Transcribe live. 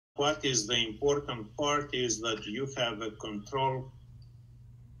what is the important part is that you have a control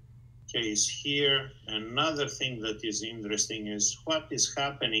case here. Another thing that is interesting is what is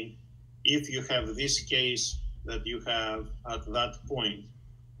happening if you have this case that you have at that point.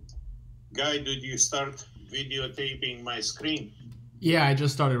 Guy, did you start videotaping my screen? Yeah, I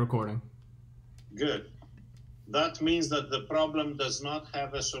just started recording. Good. That means that the problem does not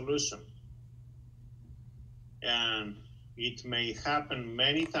have a solution. And it may happen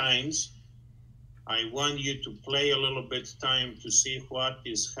many times. I want you to play a little bit time to see what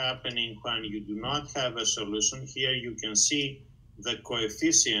is happening when you do not have a solution. Here you can see the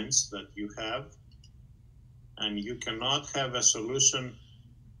coefficients that you have, and you cannot have a solution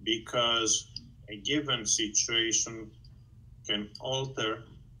because a given situation can alter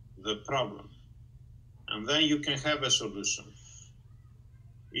the problem. And then you can have a solution.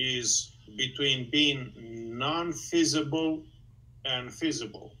 Is between being non-feasible and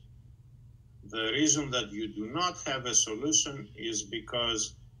feasible. The reason that you do not have a solution is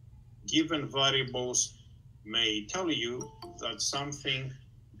because given variables may tell you that something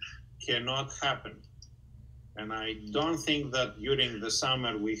cannot happen. And I don't think that during the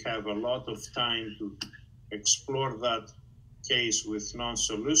summer we have a lot of time to explore that case with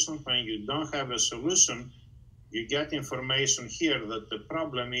non-solution. When you don't have a solution, you get information here that the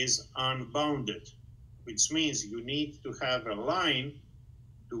problem is unbounded, which means you need to have a line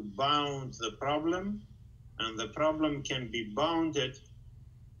to bound the problem, and the problem can be bounded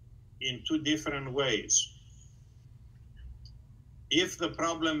in two different ways. If the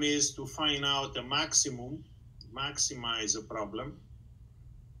problem is to find out a maximum, maximize a problem,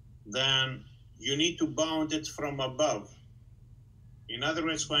 then you need to bound it from above. In other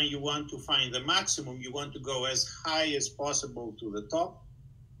words, when you want to find the maximum, you want to go as high as possible to the top,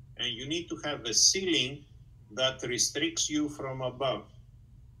 and you need to have a ceiling that restricts you from above.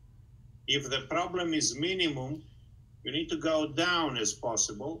 If the problem is minimum, you need to go down as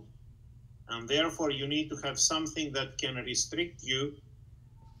possible, and therefore you need to have something that can restrict you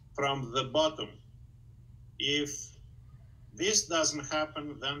from the bottom. If this doesn't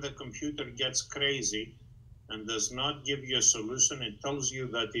happen, then the computer gets crazy and does not give you a solution. It tells you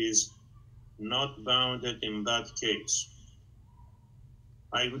that is not bounded in that case.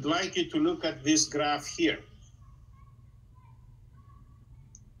 I would like you to look at this graph here.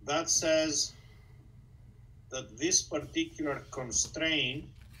 That says that this particular constraint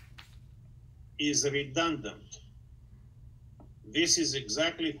is redundant. This is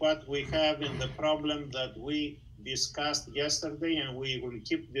exactly what we have in the problem that we discussed yesterday, and we will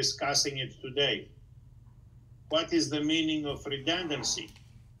keep discussing it today. What is the meaning of redundancy?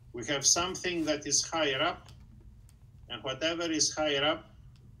 We have something that is higher up, and whatever is higher up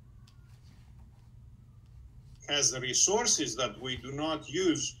has resources that we do not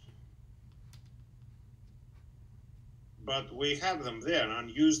use, but we have them there,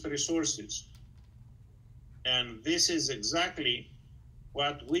 unused resources. And this is exactly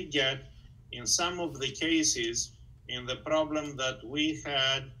what we get in some of the cases in the problem that we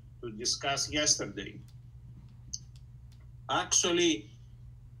had to discuss yesterday. Actually,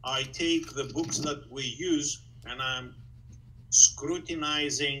 I take the books that we use and I'm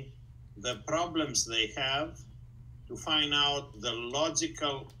scrutinizing the problems they have to find out the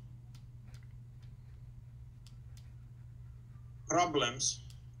logical problems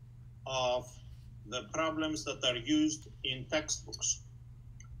of the problems that are used in textbooks.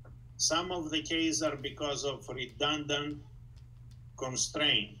 Some of the cases are because of redundant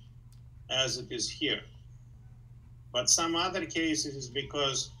constraint, as it is here. But some other cases is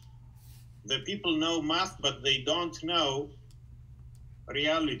because the people know math, but they don't know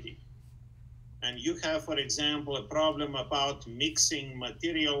reality. And you have, for example, a problem about mixing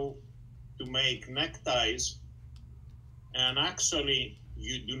material to make neckties. And actually,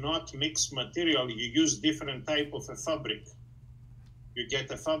 you do not mix material, you use different type of a fabric. You get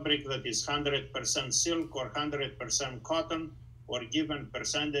a fabric that is 100% silk or 100% cotton, or given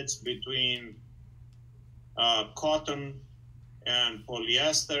percentage between cotton and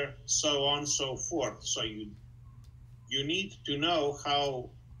polyester, so on and so forth. So you need to know how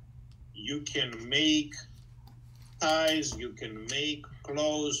you can make ties, you can make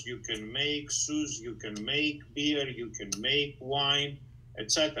clothes, you can make shoes, you can make beer, you can make wine,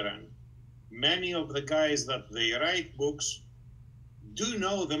 etc. Many of the guys that they write books do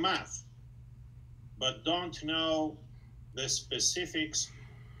know the math, but don't know the specifics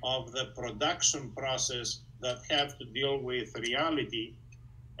of the production process that have to deal with reality.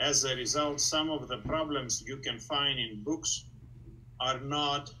 As a result, some of the problems you can find in books are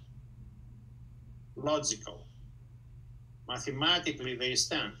not logical. Mathematically, they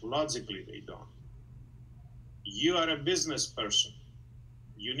stand. Logically, they don't. You are a business person.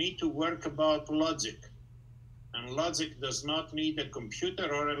 You need to work about logic. And logic does not need a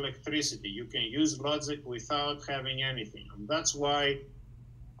computer or electricity. You can use logic without having anything. And that's why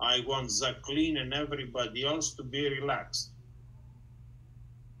I want Jacqueline and everybody else to be relaxed.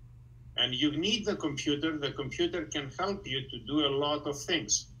 And you need the computer. The computer can help you to do a lot of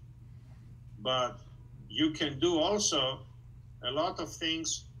things. But you can do also a lot of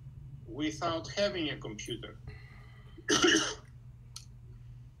things without having a computer.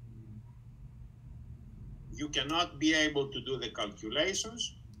 You cannot be able to do the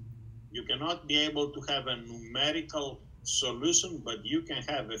calculations. You cannot be able to have a numerical solution, but you can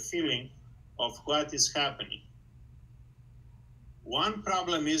have a feeling of what is happening. One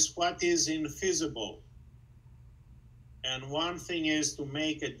problem is what is infeasible. And one thing is to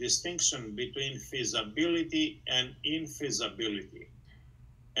make a distinction between feasibility and infeasibility.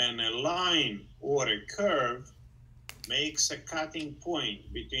 And a line or a curve makes a cutting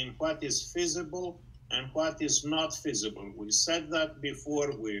point between what is feasible and what is not feasible. We said that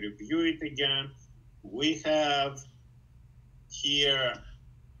before, we review it again. We have here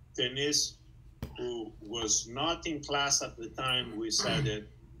Denise, who was not in class at the time we said it,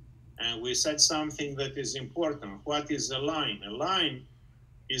 and we said something that is important. What is a line? A line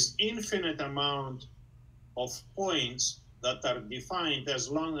is infinite amount of points that are defined as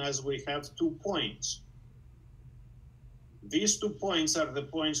long as we have 2 points. These 2 points are the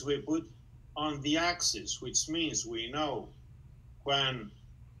points we put on the axis, which means we know when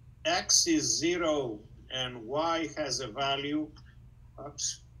x is 0 and y has a value,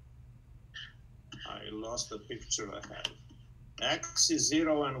 oops, I lost the picture I had. X is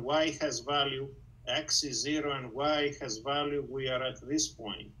 0 and y has value, x is 0 and y has value, we are at this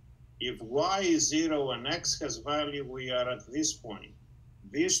point. If y is 0 and x has value, we are at this point.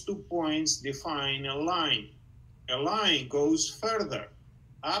 These 2 points define a line. A line goes further,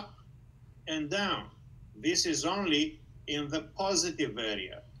 up and down. This is only in the positive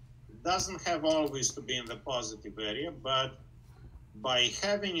area. It doesn't have always to be in the positive area, but by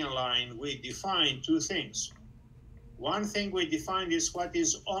having a line, we define 2 things. One thing we define is what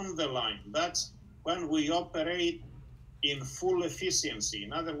is on the line. That's when we operate in full efficiency.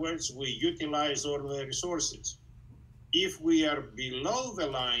 In other words, we utilize all the resources. If we are below the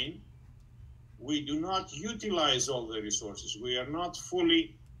line, we do not utilize all the resources. We are not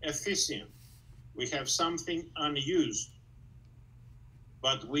fully efficient. We have something unused.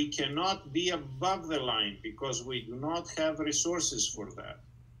 But we cannot be above the line because we do not have resources for that.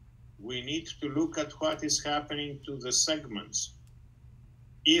 We need to look at what is happening to the segments.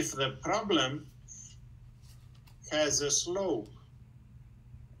 If the problem has a slope,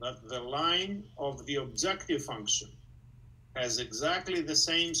 that the line of the objective function has exactly the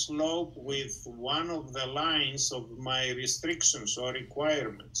same slope with one of the lines of my restrictions or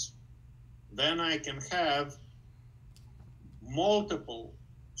requirements, then I can have multiple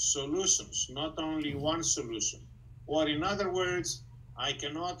solutions, not only one solution. Or in other words, I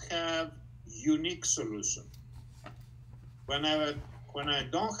cannot have unique solution. When I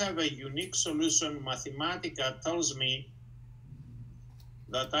don't have a unique solution, Mathematica tells me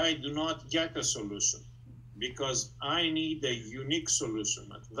that I do not get a solution because I need a unique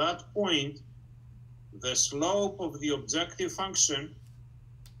solution. At that point, the slope of the objective function,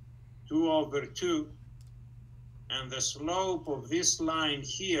 2/2, and the slope of this line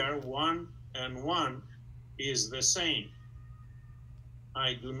here, 1 and 1, is the same.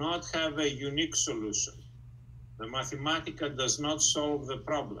 I do not have a unique solution. The Mathematica does not solve the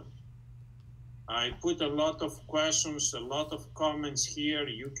problem. I put a lot of questions, a lot of comments here.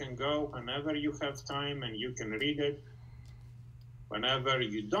 You can go whenever you have time and you can read it. Whenever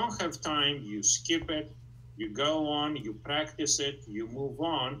you don't have time, you skip it, you go on, you practice it, you move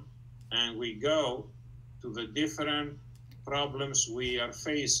on, and we go to the different problems we are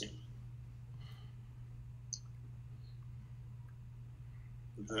facing.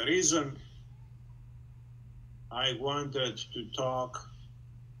 The reason I wanted to talk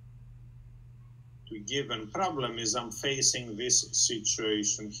to given problem is I'm facing this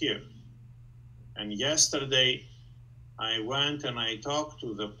situation here. And yesterday I went and I talked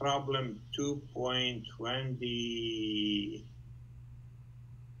to the problem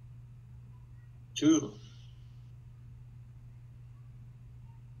 2.22.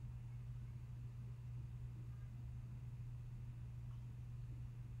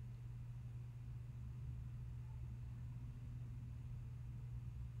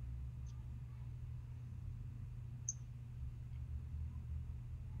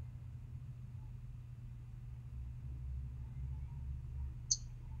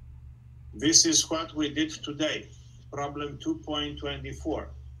 This is what we did today, problem 2.24.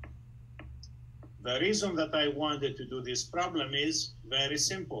 The reason that I wanted to do this problem is very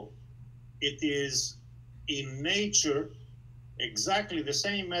simple. It is in nature exactly the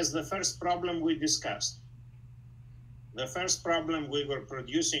same as the first problem we discussed. The first problem, we were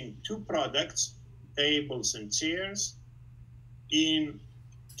producing two products, tables and chairs, in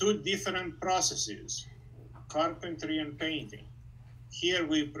two different processes, carpentry and painting. Here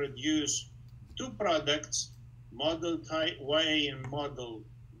we produce two products, model type A and model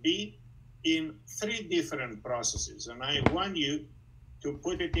B, in three different processes. And I want you to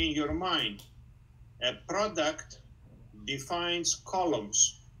put it in your mind. A product defines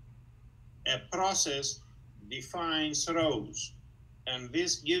columns. A process defines rows. And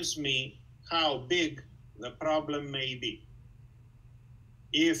this gives me how big the problem may be.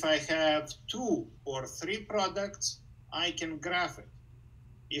 If I have 2 or 3 products, I can graph it.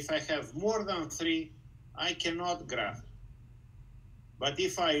 If I have more than 3, I cannot graph it. But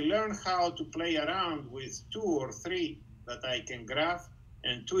if I learn how to play around with 2 or 3 that I can graph,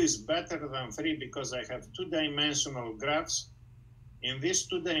 and 2 is better than 3 because I have 2-dimensional graphs, in these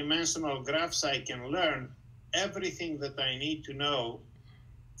 2-dimensional graphs I can learn everything that I need to know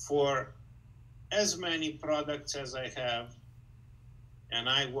for as many products as I have, and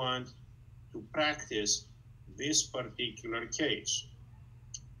I want to practice this particular case.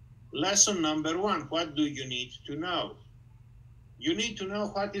 Lesson number 1, what do you need to know? You need to know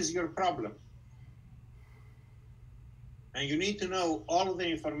what is your problem. And you need to know all the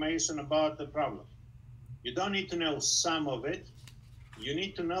information about the problem. You don't need to know some of it. You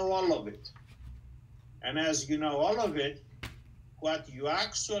need to know all of it. And as you know all of it, what you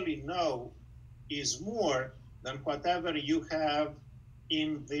actually know is more than whatever you have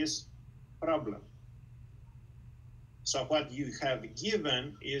in this problem. So what you have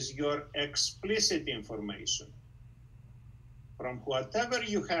given is your explicit information. From whatever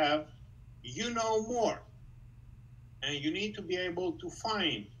you have, you know more. And you need to be able to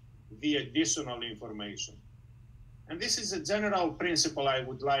find the additional information. And this is a general principle I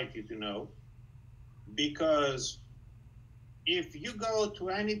would like you to know, because if you go to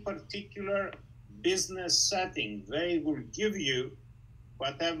any particular business setting, they will give you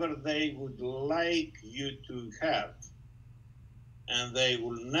whatever they would like you to have. And they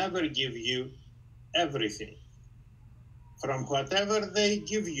will never give you everything. From whatever they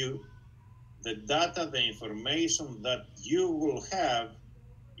give you, the data, the information that you will have,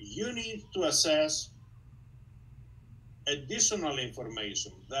 you need to assess additional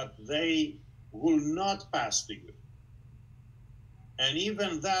information that they will not pass to you. And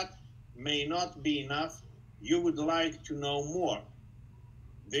even that may not be enough. You would like to know more.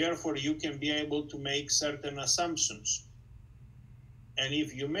 Therefore, you can be able to make certain assumptions. And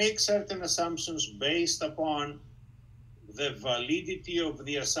if you make certain assumptions based upon the validity of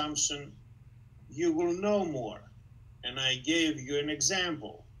the assumption, you will know more. And I gave you an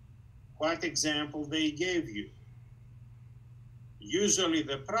example. What example they gave you? Usually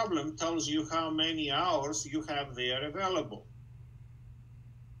the problem tells you how many hours you have there available.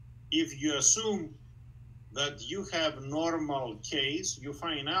 If you assume that you have normal case, you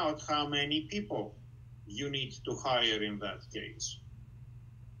find out how many people you need to hire in that case.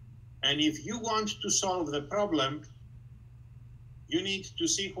 And if you want to solve the problem, you need to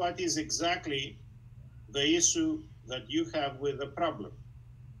see what is exactly the issue that you have with the problem.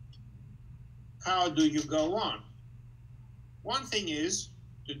 How do you go on? One thing is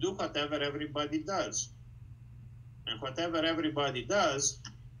to do whatever everybody does. And whatever everybody does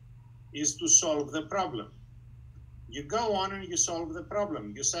is to solve the problem. You go on and you solve the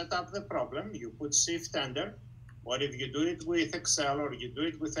problem. You set up the problem, you put shift enter, or if you do it with Excel or you do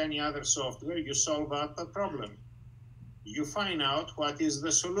it with any other software, you solve out the problem. You find out what is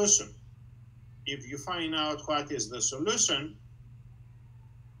the solution. If you find out what is the solution,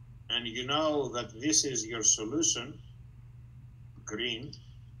 and you know that this is your solution, green,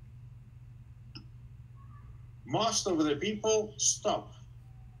 most of the people stop.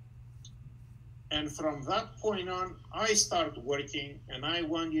 And from that point on, I start working, and I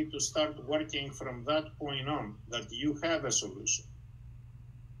want you to start working from that point on, that you have a solution.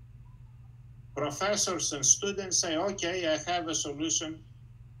 Professors and students say, okay, I have a solution.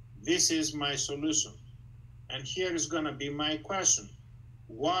 This is my solution. And here is going to be my question.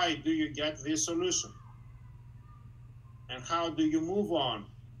 Why do you get this solution? And how do you move on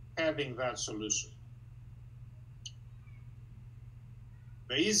having that solution?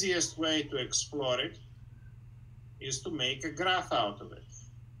 The easiest way to explore it is to make a graph out of it.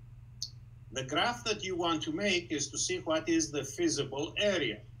 The graph that you want to make is to see what is the feasible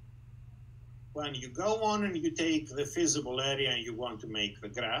area. when you go on and you take the feasible area and you want to make the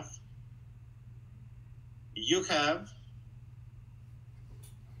graph, you have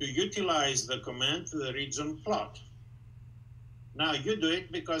to utilize the command, the region plot. Now you do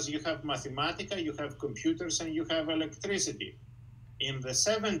it because you have Mathematica, you have computers, and you have electricity. In the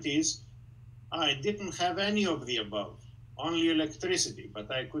 70s, I didn't have any of the above, only electricity,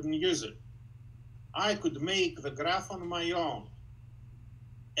 but I couldn't use it. I could make the graph on my own.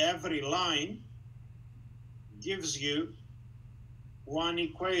 Every line gives you one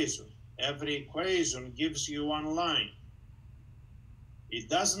equation. Every equation gives you one line. It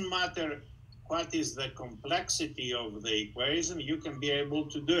doesn't matter what is the complexity of the equation, you can be able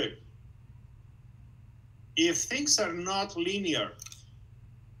to do it. If things are not linear,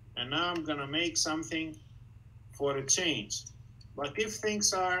 and now I'm going to make something for a change, but if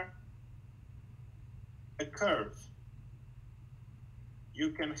things are a curve,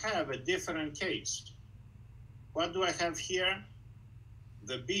 you can have a different case. What do I have here?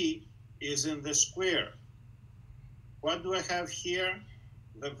 The b is in the square. What do I have here?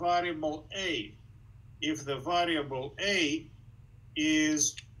 The variable a. If the variable a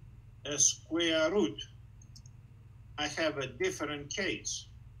is a square root, I have a different case,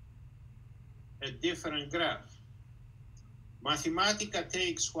 a different graph. Mathematica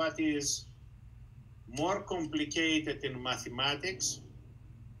takes what is more complicated in mathematics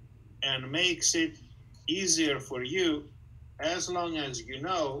and makes it easier for you as long as you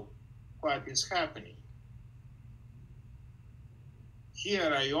know what is happening.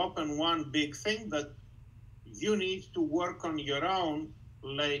 Here I open one big thing that you need to work on your own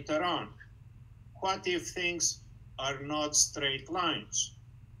later on. What if things are not straight lines?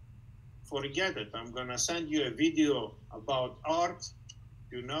 Forget it. I'm going to send you a video about art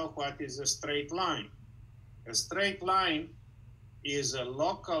to know what is a straight line. A straight line is a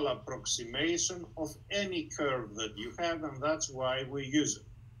local approximation of any curve that you have, and that's why we use it.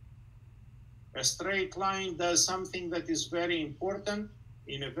 A straight line does something that is very important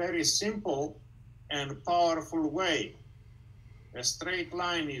in a very simple and powerful way. A straight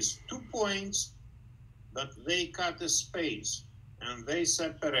line is 2 points that they cut a space and they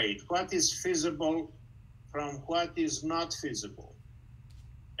separate what is feasible from what is not feasible.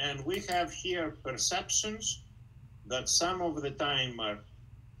 And we have here perceptions that some of the time are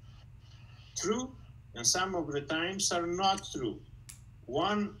true and some of the times are not true.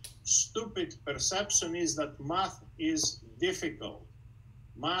 One stupid perception is that math is difficult.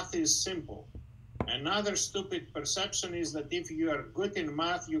 Math is simple. Another stupid perception is that if you are good in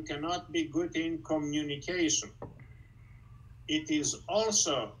math, you cannot be good in communication. It is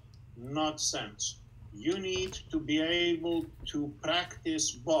also nonsense. You need to be able to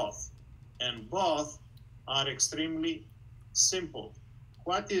practice both, and both are extremely simple.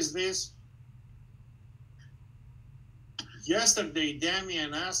 What is this? Yesterday,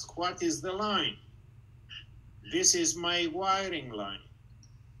 Damien asked, what is the line? This is my wiring line.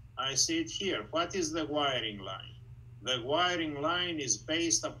 I see it here. What is the wiring line? The wiring line is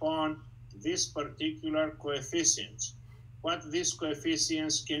based upon this particular coefficients. What these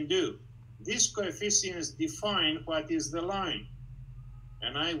coefficients can do. These coefficients define what is the line.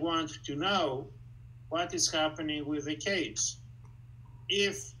 And I want to know what is happening with the case.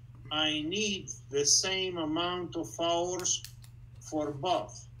 If I need the same amount of hours for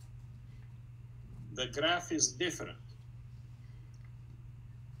both, the graph is different.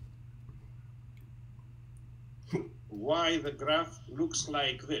 Why the graph looks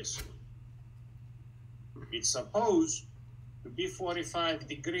like this? It's supposed to be 45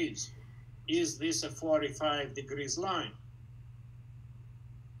 degrees. Is this a 45 degrees line?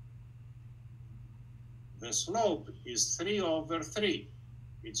 The slope is 3/3.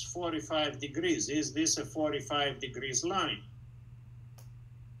 It's 45 degrees. Is this a 45 degrees line?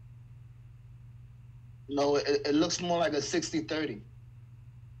 No, it looks more like a 60-30.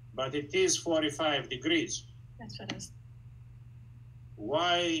 But it is 45 degrees. That's what it is.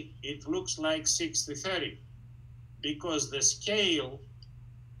 Why it looks like 60-30? Because the scale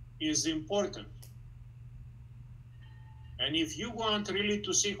is important. And if you want really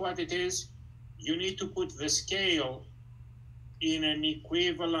to see what it is, you need to put the scale in an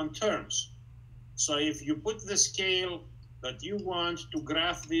equivalent terms. So if you put the scale that you want to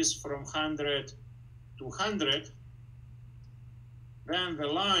graph this from 100 to 100, then the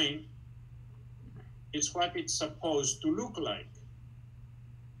line is what it's supposed to look like.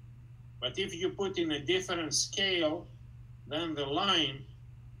 But if you put in a different scale, then the line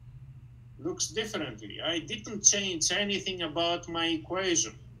looks differently. I didn't change anything about my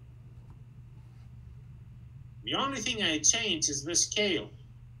equation. The only thing I changed is the scale.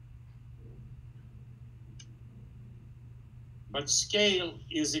 But scale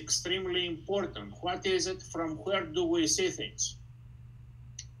is extremely important. What is it? From where do we see things?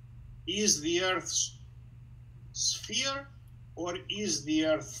 Is the Earth sphere or is the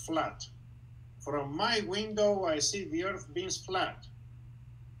Earth flat? From my window, I see the Earth being flat.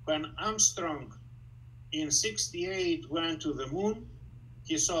 When Armstrong in '68 went to the moon,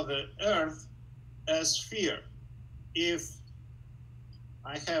 he saw the Earth as sphere. If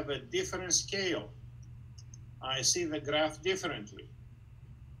I have a different scale, I see the graph differently.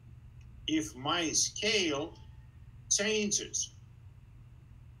 If my scale changes,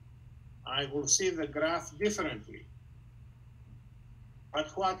 I will see the graph differently.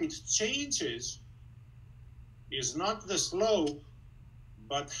 But what it changes is not the slope,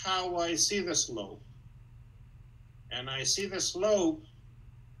 but how I see the slope. And I see the slope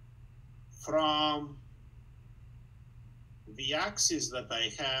from the axis that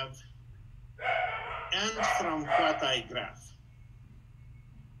I have and from what I graph.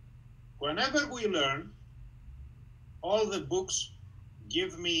 Whenever we learn, all the books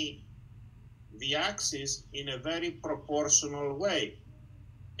give me the axis in a very proportional way.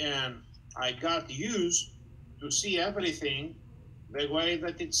 And I got used to see everything the way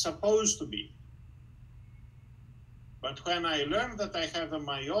that it's supposed to be. But when I learned that I have a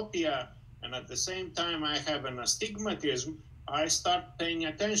myopia and at the same time I have an astigmatism, I start paying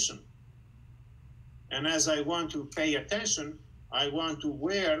attention. And as I want to pay attention, I want to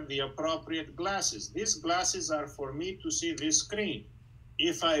wear the appropriate glasses. These glasses are for me to see this screen.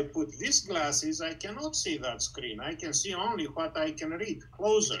 If I put these glasses, I cannot see that screen. I can see only what I can read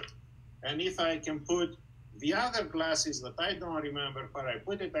closer. And if I can put the other glasses that I don't remember where I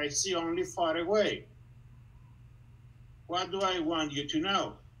put it, I see only far away. What do I want you to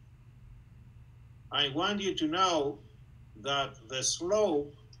know? I want you to know that the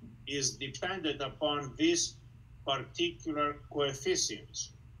slope is dependent upon these particular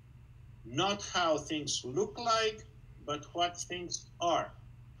coefficients. Not how things look like, but what things are.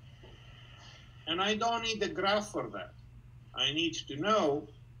 And I don't need a graph for that. I need to know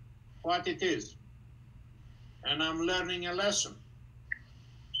what it is. And I'm learning a lesson.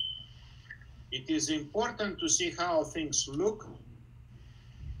 It is important to see how things look,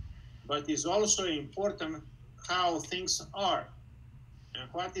 but it's also important how things are. And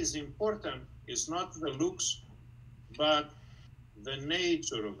what is important is not the looks, but the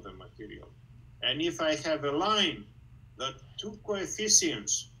nature of the material. And if I have a line that two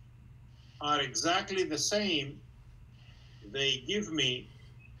coefficients are exactly the same, they give me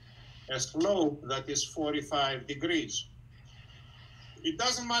a slope that is 45 degrees. It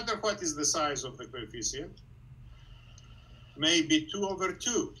doesn't matter what is the size of the coefficient, maybe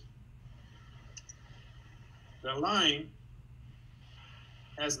 2/2. The line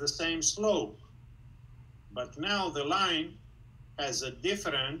has the same slope, but now the line has a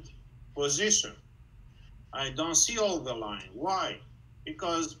different position. I don't see all the line. Why?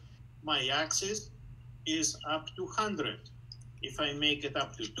 Because my axis is up to 100. If I make it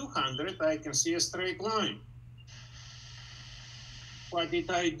up to 200, I can see a straight line. What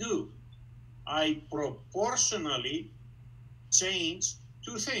did I do? I proportionally change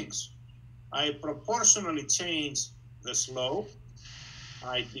two things. I proportionally change the slope,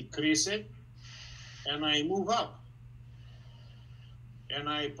 I decrease it, and I move up. And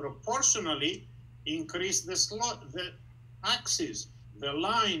I proportionally increase the slope, the axis, the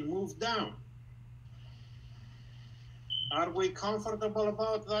line moved down. Are we comfortable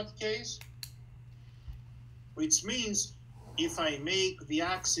about that case? Which means if I make the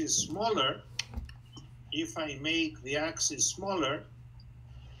axis smaller,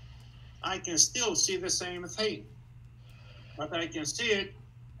 I can still see the same thing. But I can see it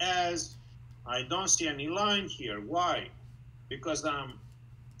as I don't see any line here. Why? Because I'm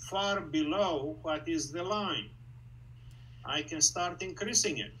far below what is the line. I can start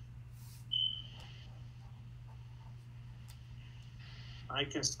increasing it. I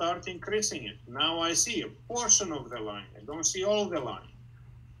can start increasing it. Now I see a portion of the line. I don't see all the line.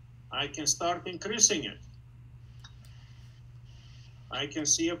 I can start increasing it. I can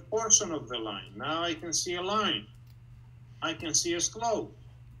see a portion of the line. Now I can see a line. I can see a slope.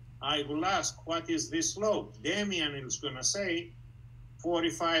 I will ask, what is this slope? Damian is going to say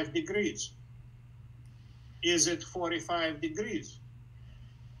 45 degrees. Is it 45 degrees?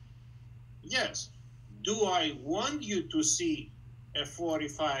 Yes. Do I want you to see a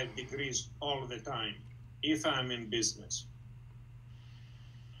 45 degrees all the time if I'm in business?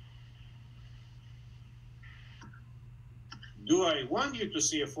 Do I want you to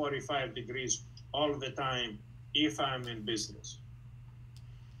see a 45 degrees all the time if I'm in business?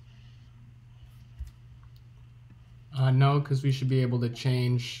 No, because we should be able to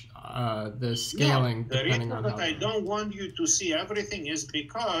change the scaling the depending reason on that how I don't want you to see everything is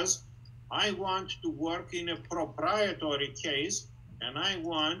because I want to work in a proprietary case, and I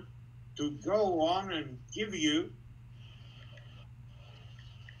want to go on and give you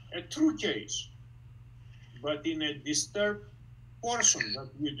a true case, but in a disturbed portion that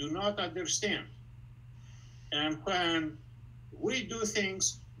you do not understand. And when we do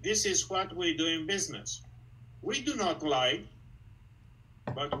things, this is what we do in business. We do not lie,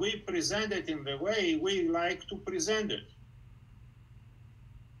 but we present it in the way we like to present it.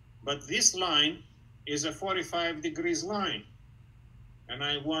 But this line is a 45 degrees line. And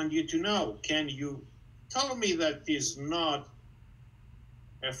I want you to know, can you tell me that is not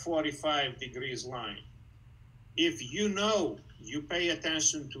a 45 degrees line? If you know, you pay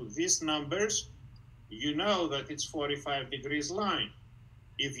attention to these numbers, you know that it's 45 degrees line.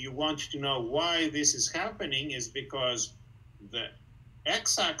 If you want to know why this is happening, is because the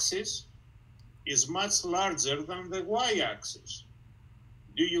x-axis is much larger than the y-axis.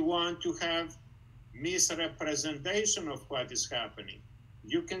 Do you want to have misrepresentation of what is happening?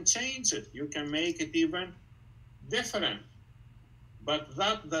 You can change it. You can make it even different. But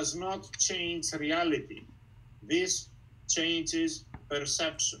that does not change reality. This changes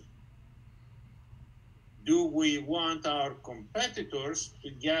perception. Do we want our competitors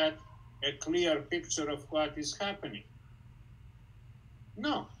to get a clear picture of what is happening?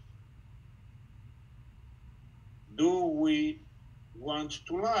 No. Do we want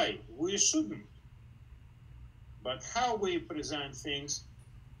to lie? We shouldn't. But how we present things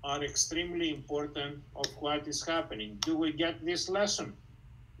are extremely important of what is happening. Do we get this lesson?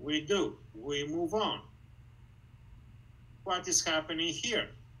 We do. We move on. What is happening here?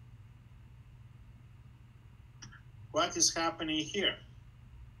 What is happening here?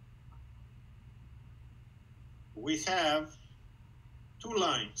 We have two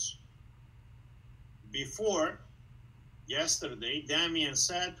lines. Before, yesterday, Damien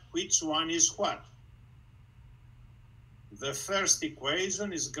said, which one is what? The first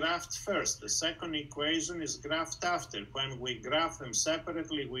equation is graphed first. The second equation is graphed after. When we graph them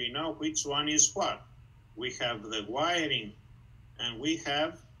separately, we know which one is what. We have the wiring and we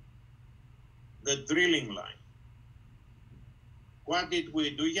have the drilling line. What did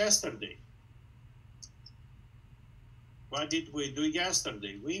we do yesterday? What did we do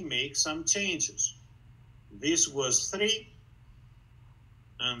yesterday? We make some changes. This was 3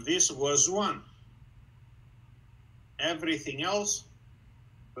 and this was 1. Everything else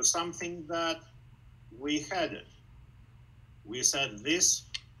was something that we had it. We said this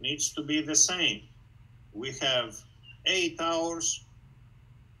needs to be the same. We have 8 hours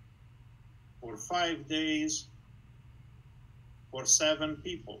for 5 days for 7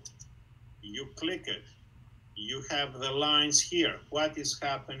 people. You click it. You have the lines here. What is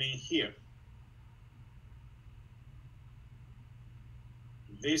happening here?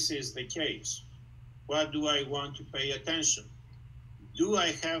 This is the case. What do I want to pay attention? Do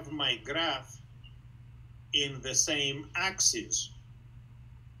I have my graph in the same axis?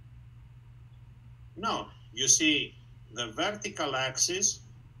 No. You see, the vertical axis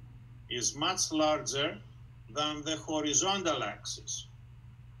is much larger than the horizontal axis.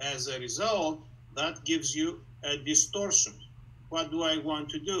 As a result, that gives you a distortion. What do I want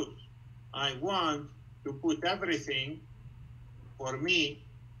to do? I want to put everything for me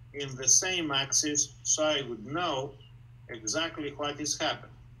in the same axis so I would know exactly what is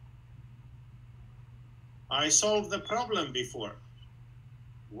happening. I solved the problem before.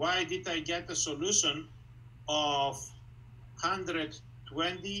 Why did I get a solution of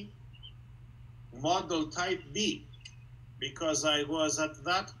 120 model type B? Because I was at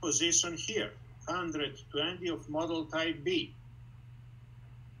that position here, 120 of model type B.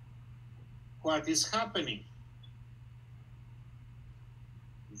 What is happening?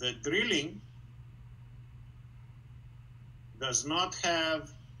 The drilling does not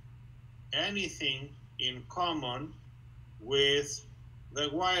have anything in common with the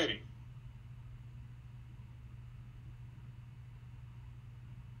wiring.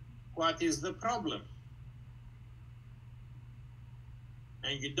 What is the problem?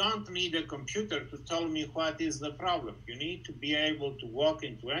 And you don't need a computer to tell me what is the problem. You need to be able to walk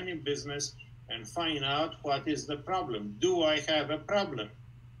into any business and find out what is the problem. Do I have a problem?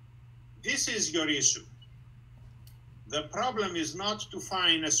 This is your issue. The problem is not to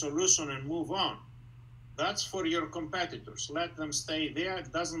find a solution and move on. That's for your competitors. Let them stay there.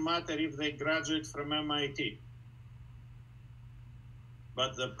 It doesn't matter if they graduate from MIT.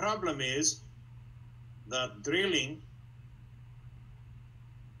 But the problem is that drilling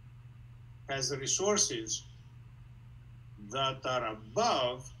has resources that are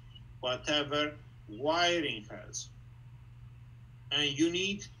above whatever wiring has. And you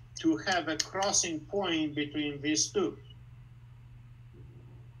need to have a crossing point between these two.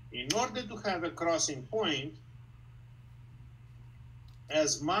 In order to have a crossing point,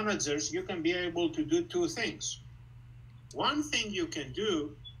 as managers, you can be able to do two things. One thing you can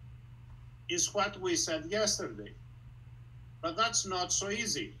do is what we said yesterday, but that's not so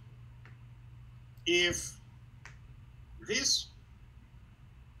easy. If this,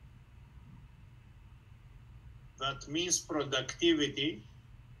 that means productivity,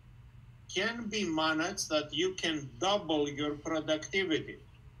 can be managed that you can double your productivity.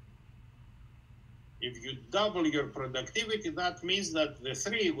 If you double your productivity, that means that the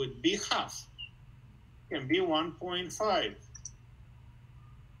 3 would be half, can be 1.5.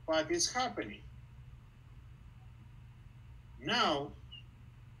 What is happening? Now,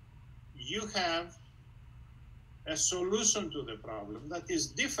 you have a solution to the problem that is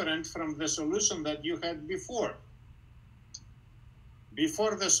different from the solution that you had before.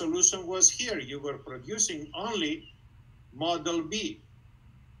 Before the solution was here, you were producing only model B.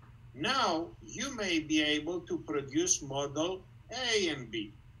 Now, you may be able to produce model A and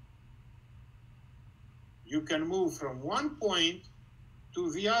B. You can move from one point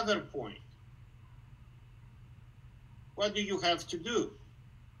to the other point. What do you have to do?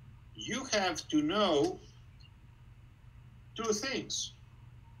 You have to know two things.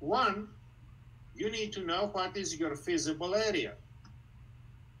 One, you need to know what is your feasible area.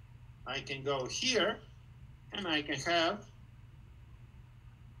 I can go here and I can have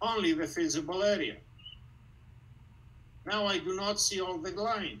only the feasible area. Now I do not see all the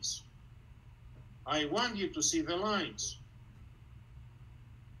lines. I want you to see the lines.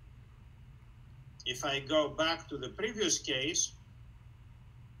 If I go back to the previous case,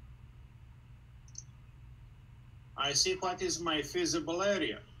 I see what is my feasible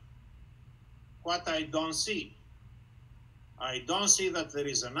area. What I don't see. I don't see that there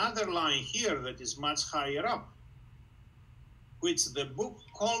is another line here that is much higher up, which the book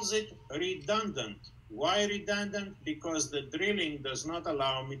calls it redundant. Why redundant? Because the drilling does not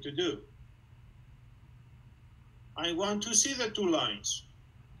allow me to do. I want to see the two lines.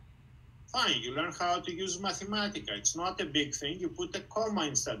 Fine, you learn how to use Mathematica. It's not a big thing. You put a comma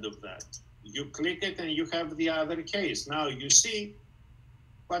instead of that. You click it and you have the other case. Now you see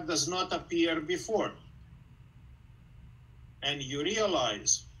what does not appear before. And you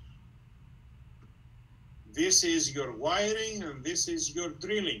realize this is your wiring and this is your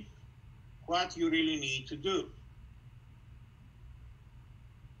drilling. What you really need to do.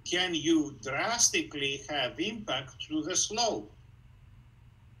 Can you drastically have impact to the slope?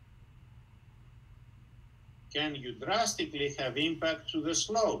 Can you drastically have impact to the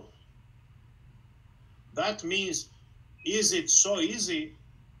slope? That means, is it so easy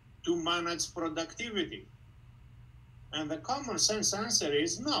to manage productivity? And the common sense answer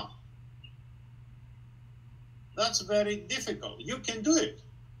is no. That's very difficult. You can do it,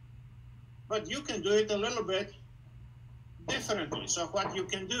 but you can do it a little bit differently. So what you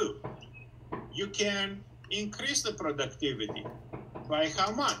can do, you can increase the productivity. By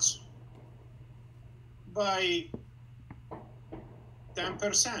how much? By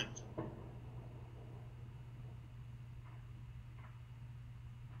 10%.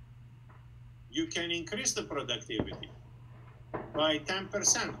 You can increase the productivity by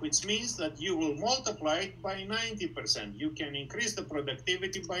 10%, which means that you will multiply it by 90%. You can increase the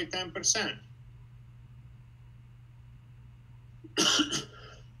productivity by 10%.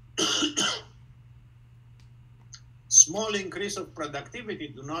 Small increase of productivity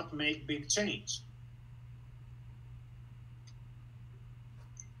do not make big change.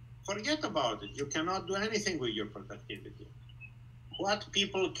 Forget about it. You cannot do anything with your productivity. What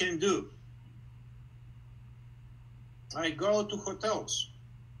people can do. I go to hotels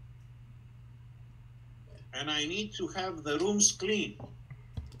and I need to have the rooms clean.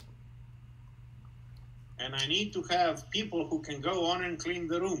 And I need to have people who can go on and clean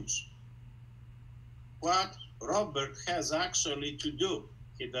the rooms. What Robert has actually to do,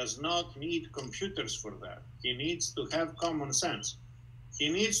 he does not need computers for that. He needs to have common sense. He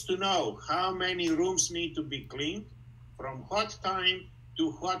needs to know how many rooms need to be cleaned, from what time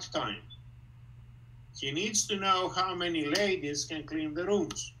to what time. He needs to know how many ladies can clean the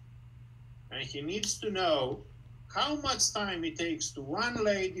rooms. And he needs to know how much time it takes to one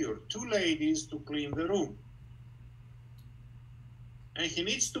lady or two ladies to clean the room. And he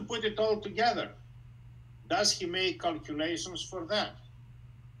needs to put it all together. Does he make calculations for that?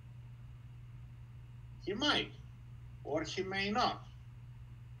 He might, or he may not.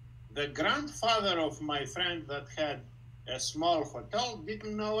 The grandfather of my friend that had a small hotel,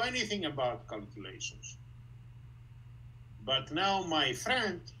 didn't know anything about calculations. But now my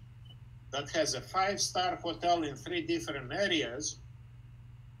friend that has a 5-star hotel in 3 different areas,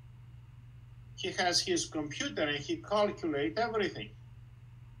 he has his computer and he calculates everything.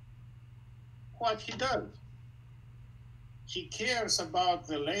 What he does? He cares about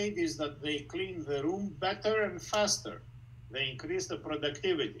the ladies that they clean the room better and faster. They increase the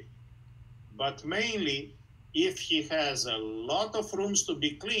productivity. But mainly, if he has a lot of rooms to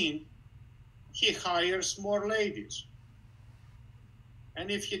be cleaned, he hires more ladies. And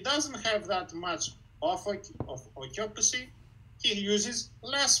if he doesn't have that much of occupancy, he uses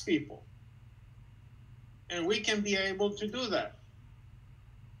less people. And we can be able to do that.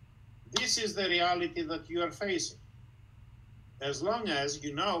 This is the reality that you are facing, as long as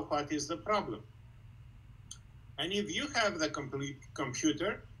you know what is the problem. And if you have the complete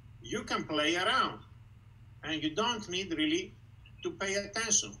computer, you can play around. And you don't need really to pay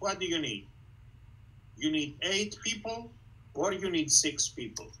attention. What do you need? You need 8 people or you need 6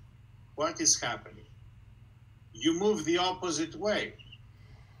 people. What is happening? You move the opposite way.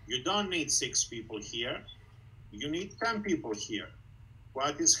 You don't need 6 people here. You need 10 people here.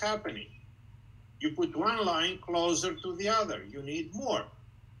 What is happening? You put one line closer to the other. You need more.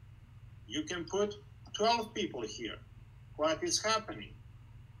 You can put 12 people here. What is happening?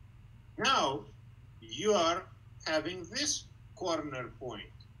 Now you are having this corner point.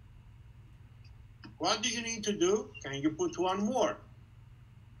 What do you need to do? Can you put one more?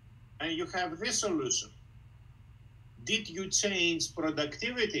 And you have this solution. Did you change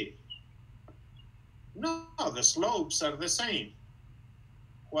productivity? No, the slopes are the same.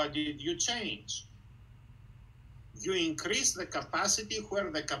 What did you change? You increased the capacity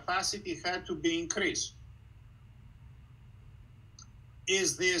where the capacity had to be increased.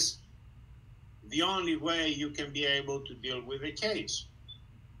 Is this the only way you can be able to deal with the case?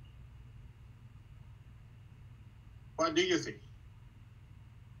 What do you think?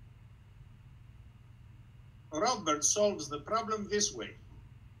 Robert solves the problem this way.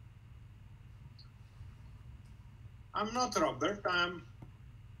 I'm not Robert, I'm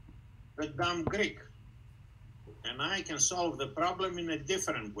the dumb Greek. And I can solve the problem in a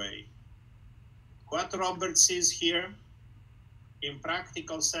different way. What Robert sees here, in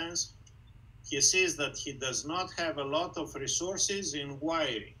practical sense, he sees that he does not have a lot of resources in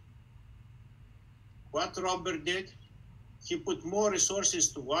wiring. What Robert did, he put more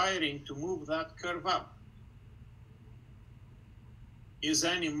resources to wiring to move that curve up. Is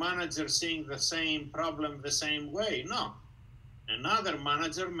any manager seeing the same problem the same way? No. Another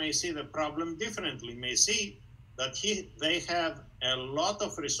manager may see the problem differently, may see that they have a lot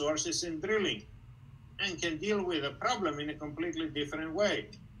of resources in drilling and can deal with a problem in a completely different way.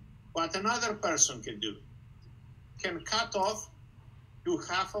 What another person can do, can cut off to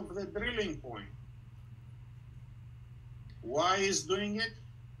half of the drilling point. Why is doing it?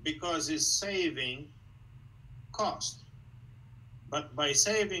 Because it's saving cost. But by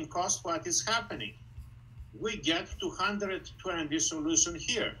saving cost, what is happening? We get to 120 solution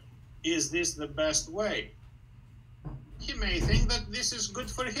here. Is this the best way? He may think that this is good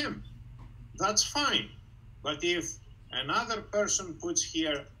for him. That's fine. But if another person puts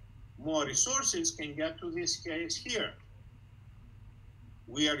here more resources, can get to this case here.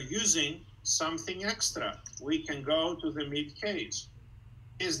 We are using something extra. We can go to the mid case.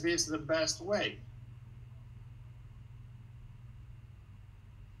 Is this the best way?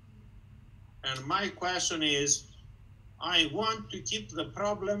 And my question is, I want to keep the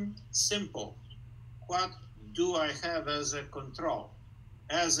problem simple. What do I have as a control?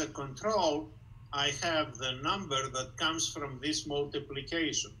 As a control, I have the number that comes from this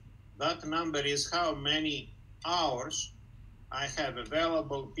multiplication. That number is how many hours I have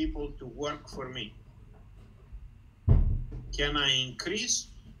available people to work for me. Can I increase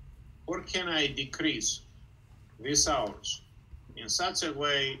or can I decrease these hours in such a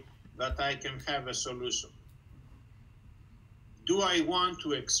way that I can have a solution? Do I want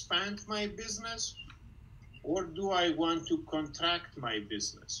to expand my business or do I want to contract my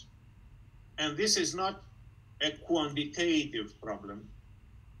business? And this is not a quantitative problem.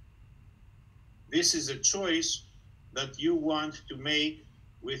 This is a choice that you want to make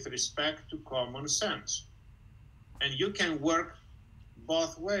with respect to common sense. And you can work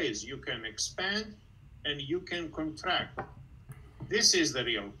both ways. You can expand and you can contract. This is the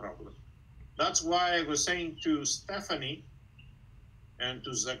real problem. That's why I was saying to Stephanie and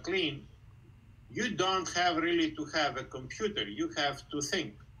to Jacqueline, you don't have really to have a computer. You have to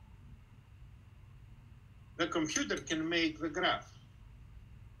think. The computer can make the graph,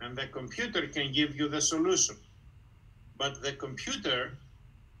 and the computer can give you the solution. But the computer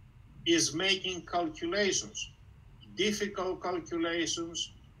is making calculations, difficult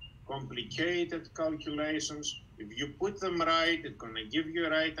calculations, complicated calculations. If you put them right, it's going to give you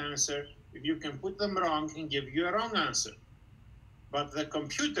a right answer. If you can put them wrong, it can give you a wrong answer. But the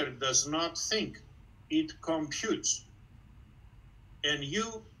computer does not think, it computes. And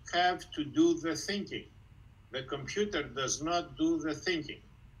you have to do the thinking. The computer does not do the thinking.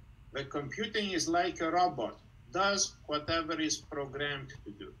 The computing is like a robot, does whatever is programmed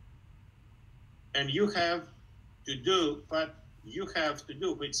to do. And you have to do what you have to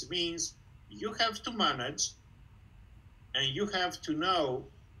do, which means you have to manage and you have to know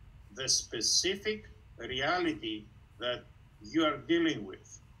the specific reality that you are dealing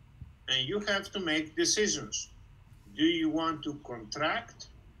with. And you have to make decisions. Do you want to contract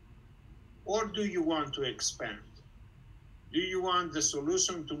or do you want to expand? Do you want the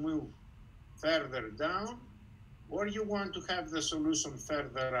solution to move further down or you want to have the solution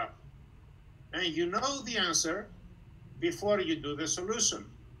further up? And you know the answer before you do the solution.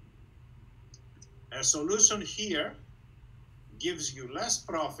 A solution here gives you less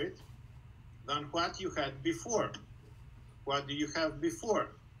profit than what you had before. What do you have before?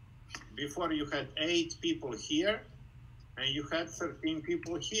 Before you had 8 people here and you had 13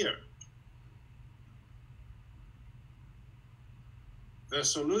 people here. The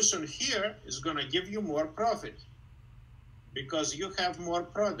solution here is going to give you more profit because you have more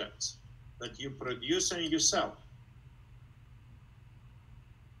products that you produce and you sell.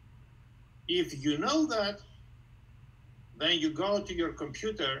 If you know that, then you go to your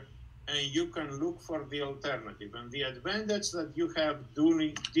computer and you can look for the alternative. And the advantage that you have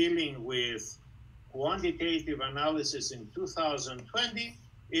dealing with quantitative analysis in 2020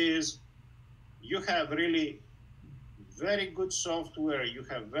 is you have really very good software, you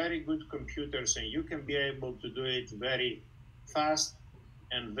have very good computers, and you can be able to do it very fast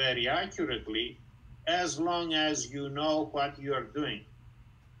and very accurately as long as you know what you are doing.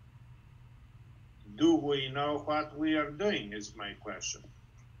 Do we know what we are doing is my question.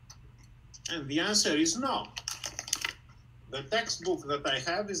 And the answer is no. The textbook that I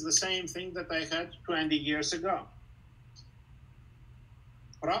have is the same thing that I had 20 years ago.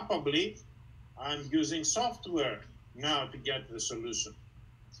 Probably I'm using software now to get the solution.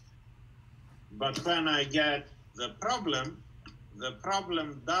 But when I get the problem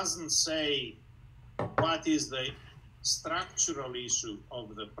doesn't say what is the structural issue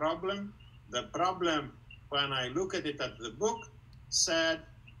of the problem. The problem, when I look at it at the book, said,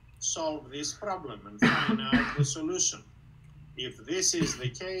 solve this problem and find out the solution. If this is the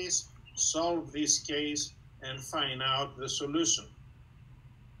case, solve this case and find out the solution.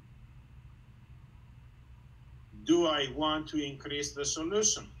 Do I want to increase the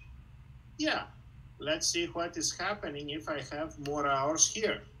solution? Yeah. Let's see what is happening if I have more hours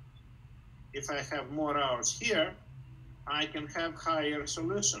here. If I have more hours here, I can have higher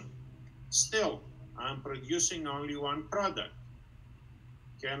solution. Still, I'm producing only one product.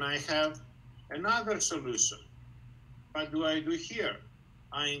 Can I have another solution? What do I do here?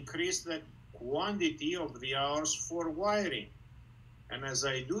 I increase the quantity of the hours for wiring. And as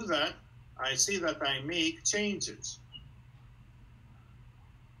I do that, I see that I make changes.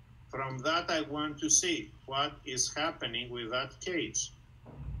 From that, I want to see what is happening with that case.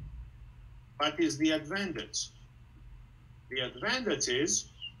 What is the advantage? The advantage is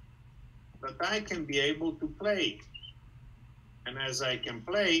that I can be able to play. And as I can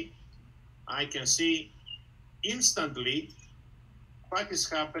play, I can see instantly what is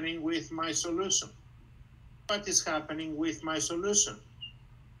happening with my solution. What is happening with my solution?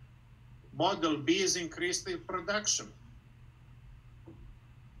 Model B is increased in production.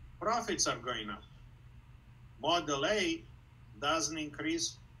 Profits are going up. Model A doesn't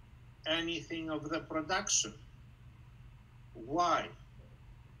increase anything of the production. Why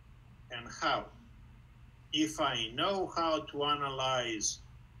and how? If I know how to analyze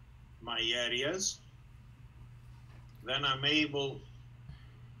my areas, then I'm able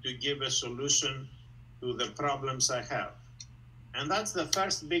to give a solution to the problems I have. And that's the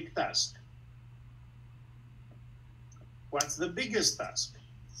first big task. What's the biggest task?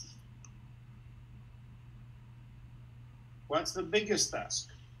 What's the biggest task?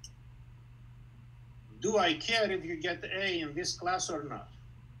 Do I care if you get A in this class or not?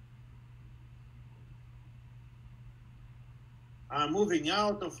 I'm moving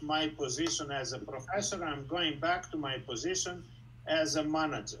out of my position as a professor. I'm going back to my position as a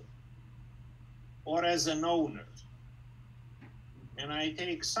manager or as an owner. And I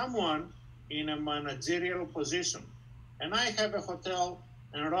take someone in a managerial position. And I have a hotel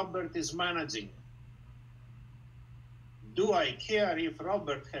and Robert is managing. Do I care if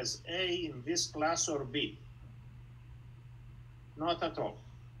Robert has A in this class or B? Not at all.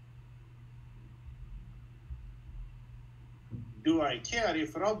 Do I care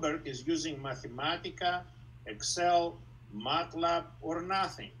if Robert is using Mathematica, Excel, MATLAB, or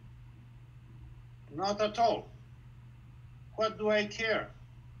nothing? Not at all. What do I care?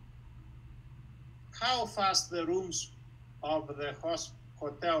 How fast the rooms of the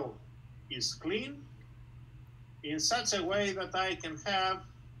hotel is clean in such a way that I can have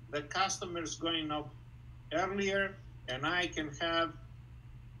the customers going up earlier and I can have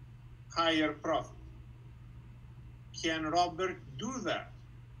higher profit. Can Robert do that?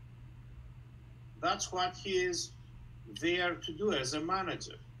 That's what he is there to do as a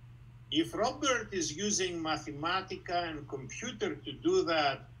manager. If Robert is using Mathematica and computer to do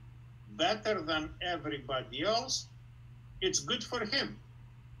that better than everybody else, it's good for him.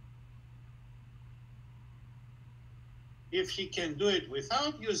 If he can do it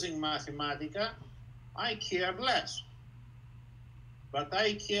without using Mathematica, I care less. But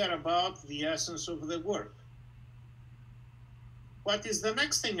I care about the essence of the work. What is the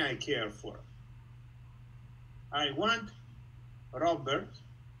next thing I care for? I want Robert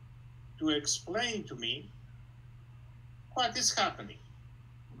to explain to me what is happening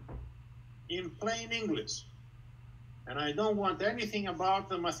in plain English. And I don't want anything about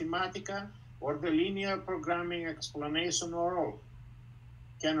the Mathematica or the linear programming explanation or all.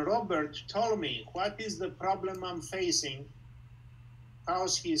 Can Robert tell me what is the problem I'm facing, how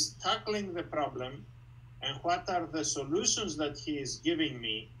he's tackling the problem, and what are the solutions that he is giving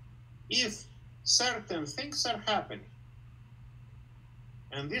me if certain things are happening?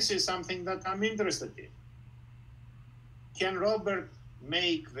 And this is something that I'm interested in. Can Robert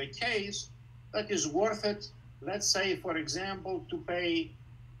make the case that is worth it, let's say, for example, to pay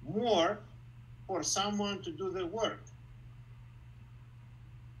more for someone to do the work,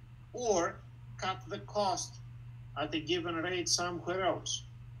 or cut the cost at a given rate somewhere else?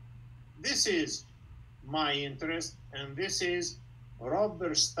 This is my interest, and this is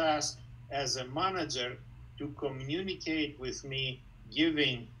Robert's task as a manager to communicate with me,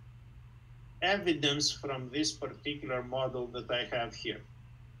 giving evidence from this particular model that I have here.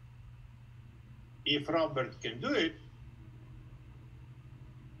 If Robert can do it,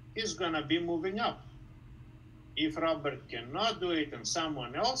 he's going to be moving up. If Robert cannot do it and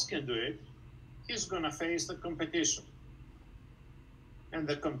someone else can do it, he's going to face the competition. And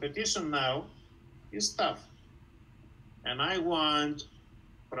the competition now is tough. And I want,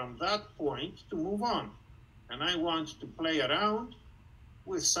 from that point, to move on. And I want to play around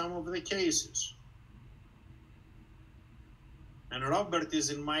with some of the cases. And Robert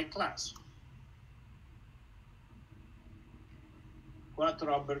is in my class. What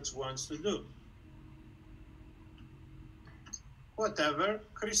Robert wants to do. Whatever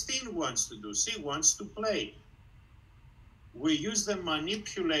Christine wants to do. She wants to play. We use the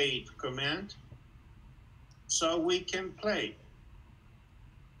manipulate command so we can play.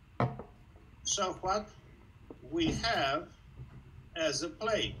 So what we have as a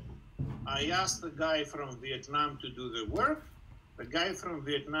play, I asked the guy from Vietnam to do the work. The guy from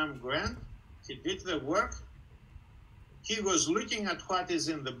Vietnam went, he did the work. He was looking at what is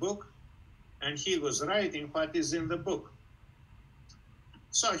in the book, and he was writing what is in the book.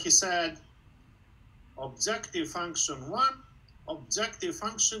 So he said, objective function 1, objective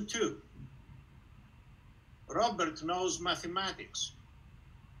function 2. Robert knows mathematics.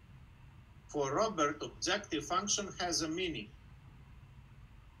 For Robert, objective function has a meaning.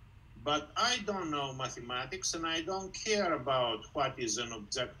 But I don't know mathematics, and I don't care about what is an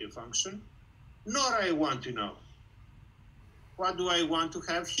objective function, nor I want to know. What do I want to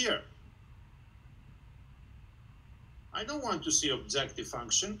have here? I don't want to see objective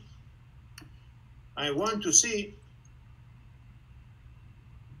function. I want to see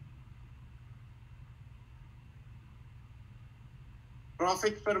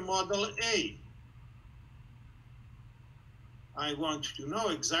profit per model A. I want to know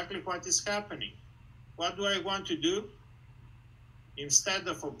exactly what is happening. What do I want to do? Instead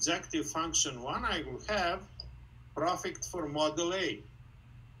of objective function 1, I will have profit for model A.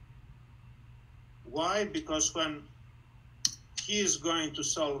 Why? Because when he is going to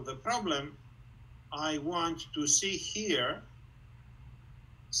solve the problem, I want to see here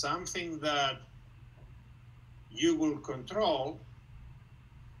something that you will control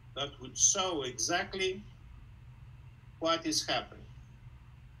that would show exactly what is happening.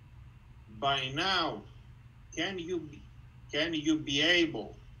 By now, can you be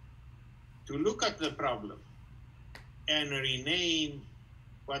able to look at the problem and rename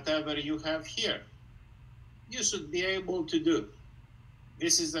whatever you have here? you should be able to do.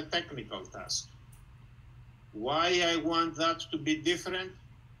 This is the technical task. Why I want that to be different?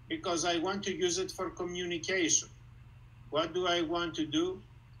 Because I want to use it for communication. What do I want to do?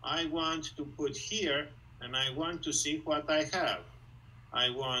 I want to put here, and I want to see what I have. I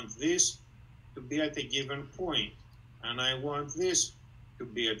want this to be at a given point, and I want this to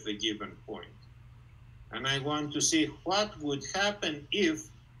be at the given point. And I want to see what would happen if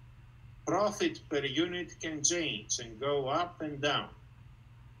profit per unit can change and go up and down.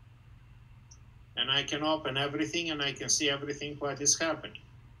 And I can open everything and I can see everything what is happening.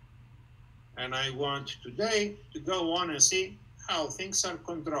 And I want today to go on and see how things are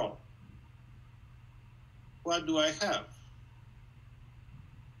controlled. What do I have?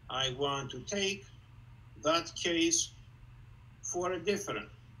 I want to take that case for a different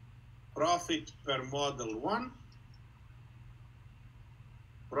profit per model 1,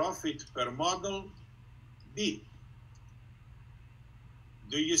 profit per model B.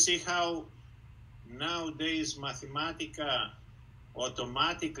 Do you see how nowadays Mathematica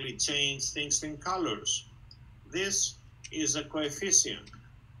automatically changes things in colors? This is a coefficient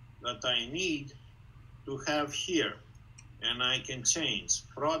that I need to have here, and I can change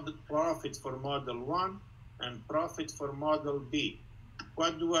profit for model 1 and profit for model B.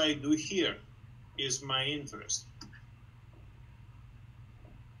 What do I do here is my interest.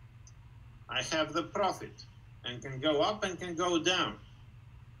 I have the profit and can go up and can go down.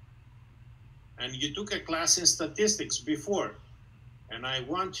 And you took a class in statistics before, and I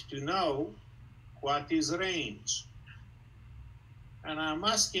want to know what is range. And I'm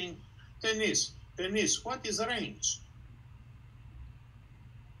asking Denise, what is range?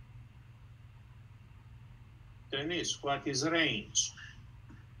 Denise, what is range?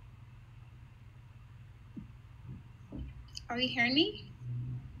 Are you hearing me?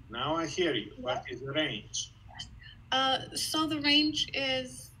 Now I hear you. What is range? So the range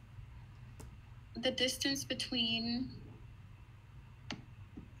is the distance between,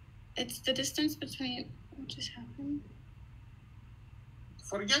 it's the distance between, what just happened?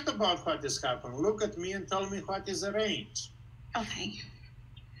 Forget about what has happened. Look at me and tell me what is a range. Okay.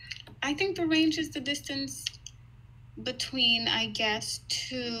 I think the range is the distance between,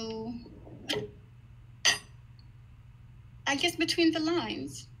 between the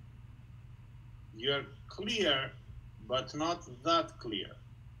lines. You're clear, but not that clear.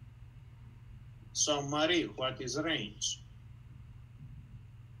 So, Marie, what is range?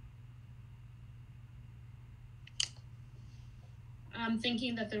 I'm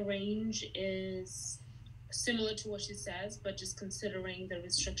thinking that the range is similar to what she says, but just considering the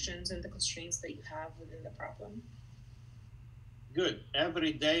restrictions and the constraints that you have within the problem. Good.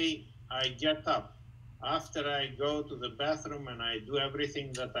 Every day I get up. After I go to the bathroom and I do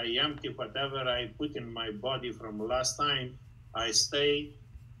everything that I empty, whatever I put in my body from last time, I stay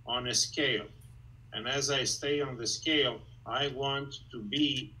on a scale. And as I stay on the scale, I want to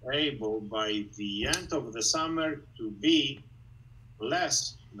be able by the end of the summer to be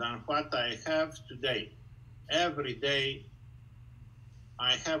less than what I have today. Every day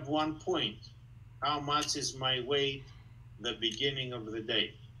I have 1 point. How much is my weight the beginning of the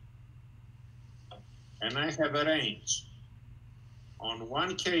day? And I have a range. On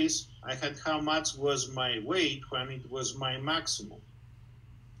one case, I had how much was my weight when it was my maximum.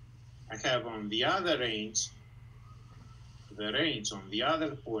 I have on the other range, the range on the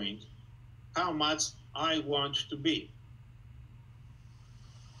other point, how much I want to be.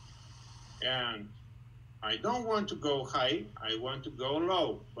 And I don't want to go high, I want to go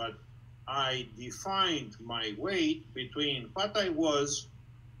low, but I defined my weight between what I was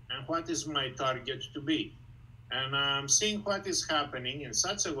and what is my target to be. And I'm seeing what is happening in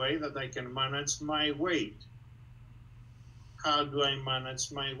such a way that I can manage my weight. How do I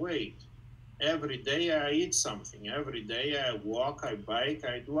manage my weight? Every day I eat something. Every day I walk, I bike,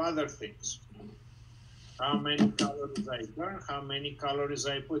 I do other things. How many calories I burn, how many calories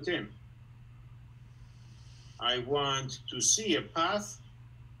I put in. I want to see a path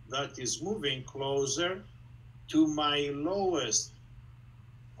that is moving closer to my lowest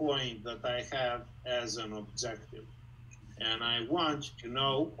point that I have as an objective. And I want to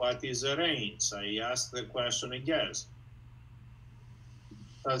know what is a range. I ask the question again.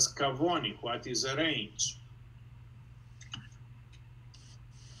 As Cavoni, what is a range?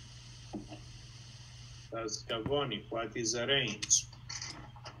 As Cavoni, what is a range?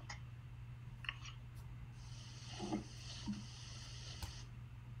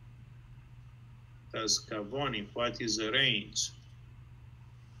 As Cavoni, what is a range?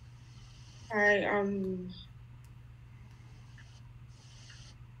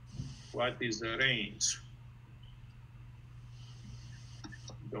 What is a range?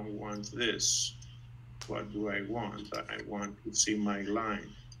 don't want this. What do I want? I want to see my line.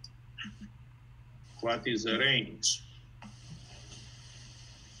 What is the range?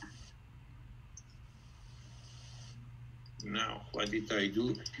 Now, what did I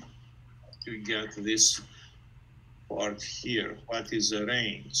do to get this part here? What is the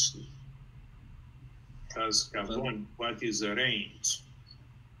range? Cascabon, what is the range?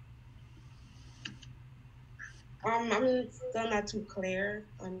 I'm still not too clear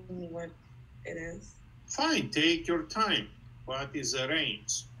on what it is. Fine, take your time. What is the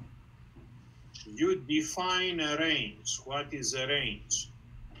range? You define a range. What is a range?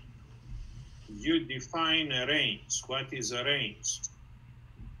 You define a range. What is a range?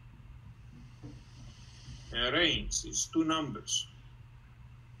 A range is two numbers.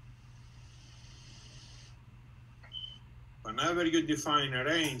 Whenever you define a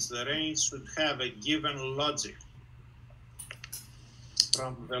range, the range should have a given logic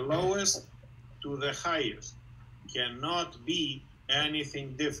from the lowest to the highest. Cannot be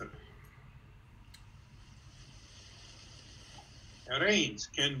anything different. A range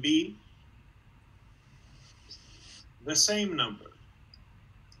can be the same number.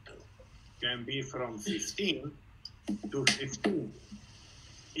 Can be from 15 to 15.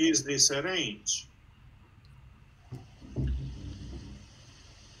 Is this a range?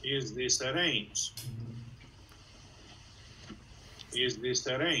 Is this a range? Is this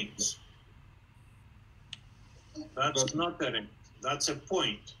a range? That's not a range. That's a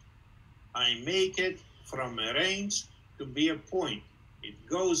point. I make it from a range to be a point. It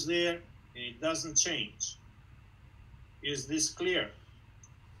goes there and it doesn't change. Is this clear?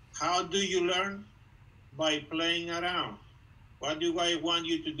 How do you learn? By playing around. What do I want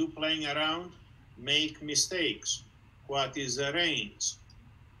you to do playing around? Make mistakes. What is a range?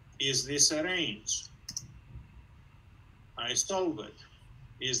 Is this a range? I solve it.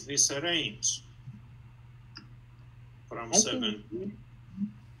 Is this a range? From 17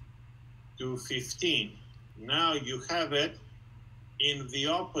 to 15. Now you have it in the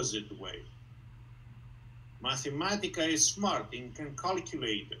opposite way. Mathematica is smart and can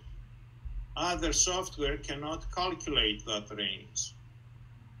calculate it. Other software cannot calculate that range.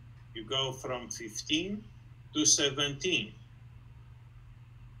 You go from 15 to 17.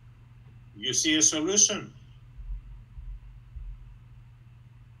 You see a solution?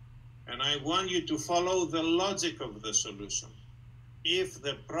 And I want you to follow the logic of the solution. If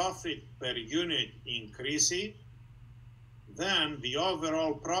the profit per unit increases, then the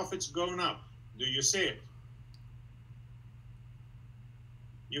overall profit's going up. Do you see it?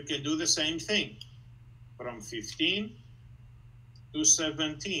 You can do the same thing from 15 to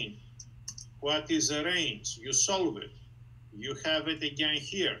 17. What is the range? You solve it. You have it again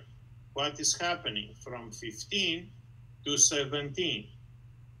here. What is happening from 15 to 17?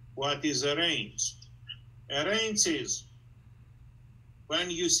 What is a range? A range is when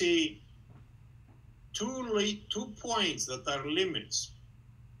you see two points that are limits,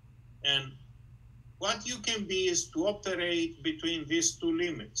 and what you can be is to operate between these two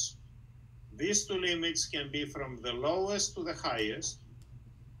limits. These two limits can be from the lowest to the highest,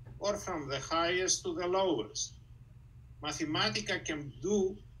 or from the highest to the lowest. Mathematica can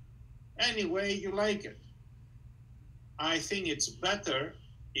do any way you like it. I think it's better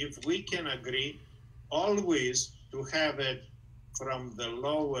if we can agree always to have it from the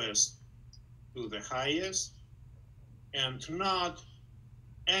lowest to the highest and not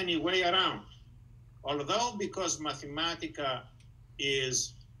any way around. Although because Mathematica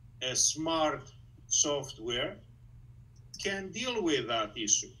is a smart software, can deal with that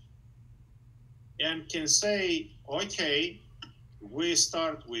issue and can say, okay, we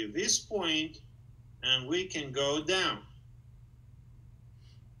start with this point and we can go down.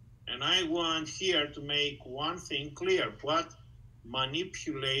 And I want here to make one thing clear, what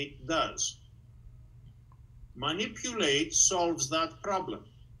manipulate does. Manipulate solves that problem.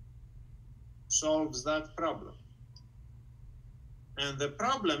 Solves that problem. And the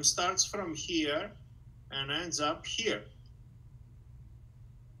problem starts from here and ends up here.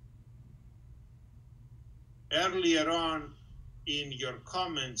 Earlier on in your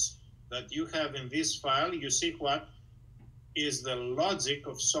comments that you have in this file, you see what is the logic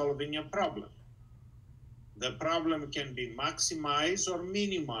of solving a problem. The problem can be maximized or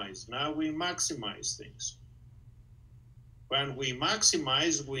minimized. Now we maximize things. When we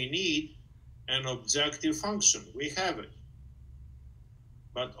maximize, we need an objective function. We have it.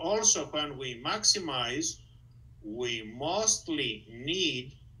 But also when we maximize, we mostly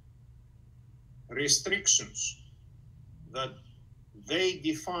need restrictions that they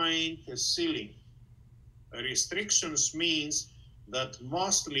define a ceiling. Restrictions means that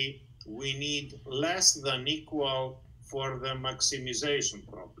mostly we need less than equal for the maximization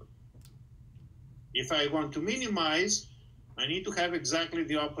problem. If I want to minimize, I need to have exactly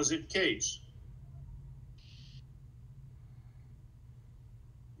the opposite case.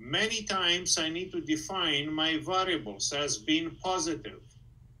 Many times I need to define my variables as being positive,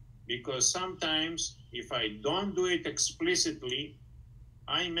 because sometimes if I don't do it explicitly,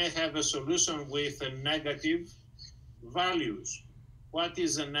 I may have a solution with a negative values. What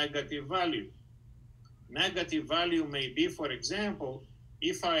is a negative value? Negative value may be, for example,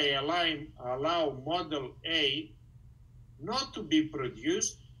 if I allow model A not to be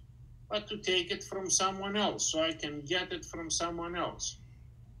produced, but to take it from someone else, so I can get it from someone else.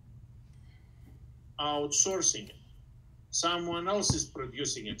 Outsourcing it. Someone else is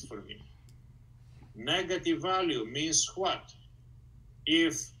producing it for me. Negative value means what?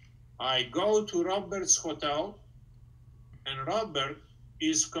 If I go to Robert's hotel and Robert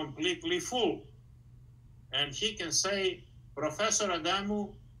is completely full, and he can say, Professor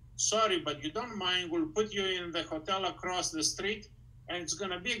Adamu, sorry, but you don't mind, we'll put you in the hotel across the street, and it's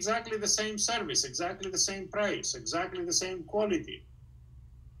going to be exactly the same service, exactly the same price, exactly the same quality.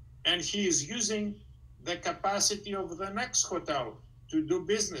 And he is using the capacity of the next hotel to do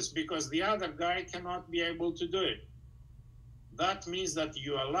business because the other guy cannot be able to do it. That means that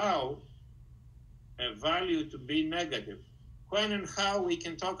you allow a value to be negative. When and how we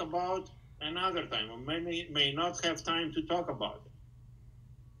can talk about another time, or may not have time to talk about it.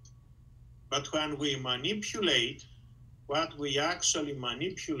 But when we manipulate, what we actually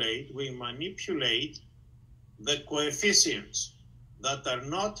manipulate, we manipulate the coefficients that are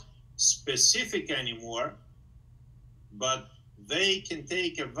not specific anymore, but they can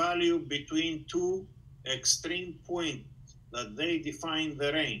take a value between two extreme points that they define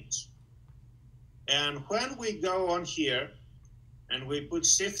the range. And when we go on here and we put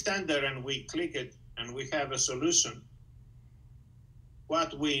shift enter and we click it and we have a solution,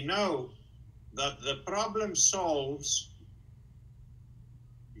 what we know that the problem solves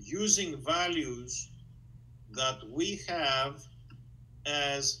using values that we have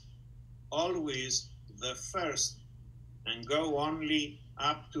as always the first and go only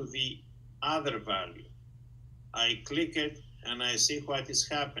up to the other value. I click it and I see what is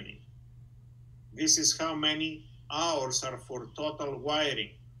happening. This is how many hours are for total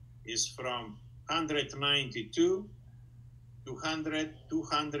wiring. Is from 192 to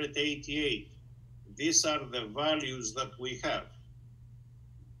 288. These are the values that we have.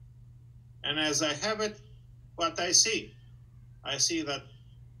 And as I have it, what I see that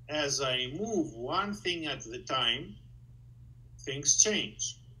as I move one thing at the time, things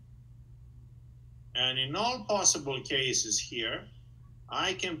change. And in all possible cases here,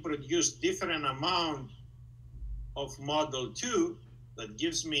 I can produce different amount of model 2 that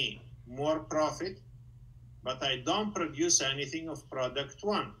gives me more profit, but I don't produce anything of product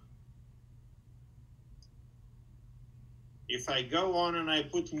 1. If I go on and I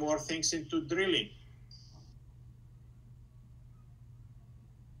put more things into drilling,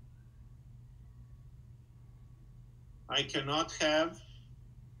 I cannot have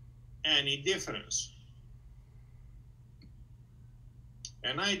any difference.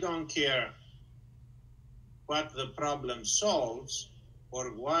 And I don't care what the problem solves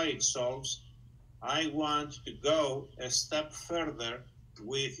or why it solves. I want to go a step further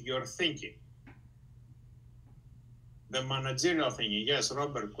with your thinking. The managerial thinking. Yes,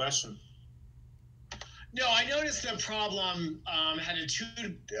 Robert, question. No, I noticed the problem had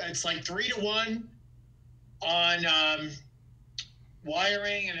it's like 3-to-1 on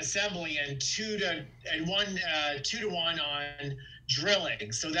wiring and assembly, and 2-to-1 on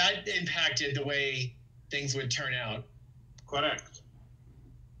drilling. So that impacted the way things would turn out. Correct.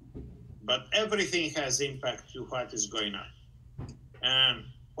 But everything has impact to what is going on. And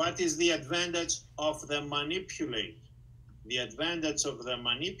what is the advantage of the manipulate? The advantage of the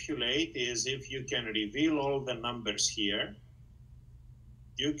manipulate is if you can reveal all the numbers here,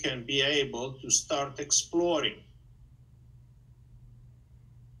 you can be able to start exploring.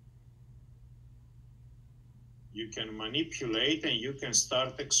 You can manipulate and you can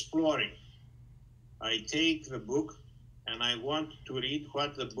start exploring. I take the book and I want to read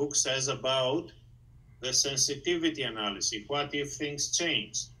what the book says about the sensitivity analysis. What if things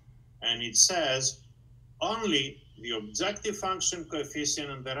change? And it says only the objective function coefficient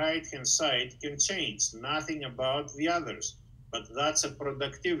on the right-hand side can change, nothing about the others, but that's a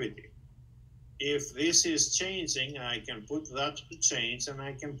productivity. If this is changing, I can put that to change and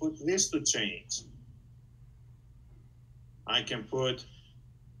I can put this to change. I can put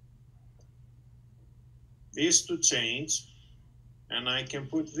this to change and I can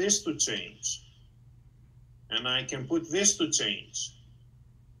put this to change, and I can put this to change.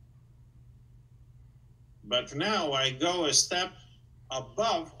 But now I go a step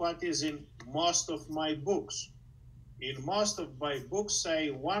above what is in most of my books. In most of my books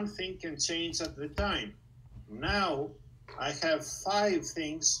say one thing can change at the time. Now I have 5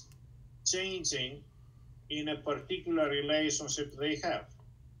 things changing in a particular relationship they have.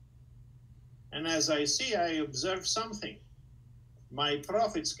 And as I see, I observe something. My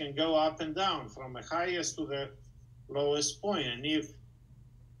profits can go up and down from the highest to the lowest point. And if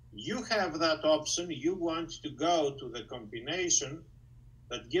you have that option, you want to go to the combination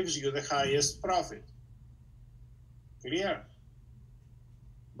that gives you the highest profit. Clear?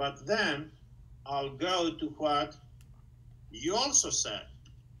 But then I'll go to what you also said.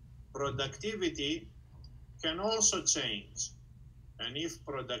 Productivity can also change. And if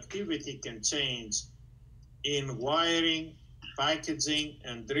productivity can change in wiring, packaging,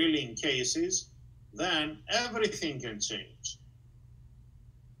 and drilling cases, then everything can change.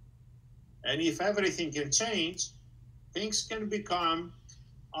 And if everything can change, things can become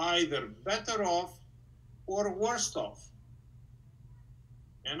either better off or worse off.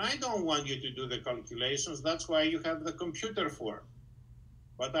 And I don't want you to do the calculations. That's why you have the computer for.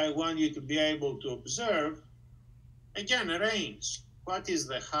 But I want you to be able to observe, again, a range. What is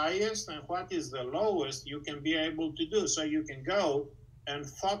the highest and what is the lowest you can be able to do, so you can go and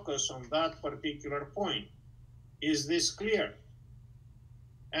focus on that particular point. Is this clear?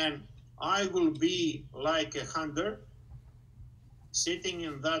 And I will be like a hunter sitting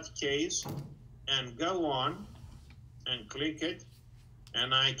in that case and go on and click it,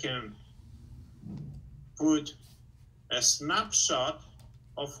 and I can put a snapshot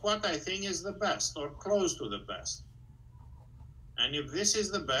of what I think is the best or close to the best. And if this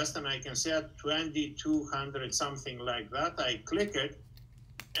is the best, and I can say at 2200, something like that, I click it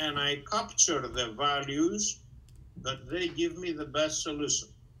and I capture the values that they give me the best solution.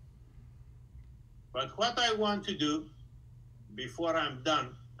 But what I want to do before I'm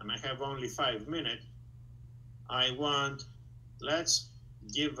done, and I have only 5 minutes, I want, let's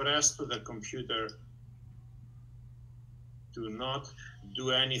give rest to the computer to not do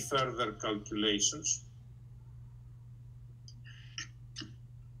any further calculations.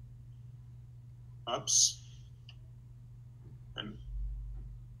 Ups. And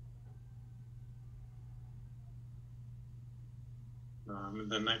now I'm in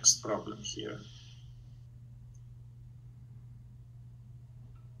the next problem here.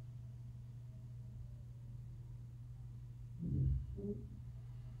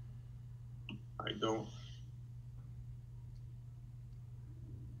 I don't.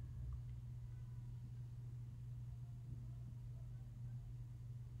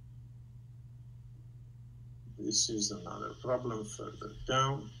 This is another problem further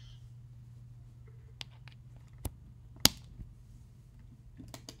down.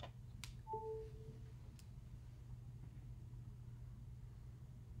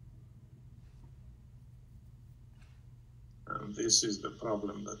 And this is the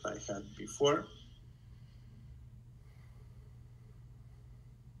problem that I had before.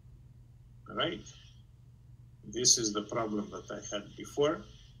 Right? This is the problem that I had before.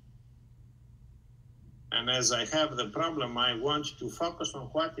 And as I have the problem, I want to focus on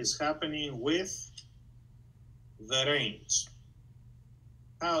what is happening with the range.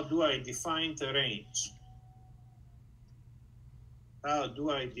 How do I define the range? How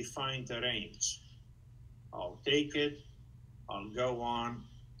do I define the range? I'll take it, I'll go on,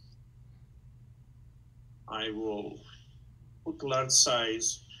 I will put large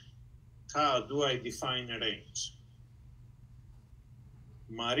size. How do I define a range?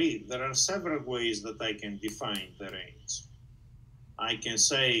 Marie, there are several ways that I can define the range. I can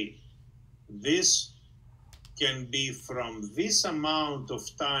say this can be from this amount of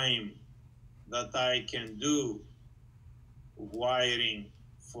time that I can do wiring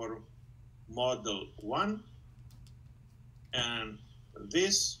for model 1, and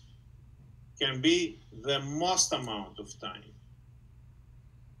this can be the most amount of time.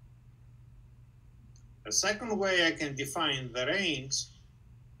 A second way I can define the range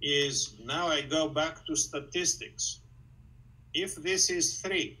is, now I go back to statistics. If this is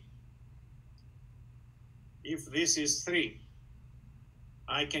 3,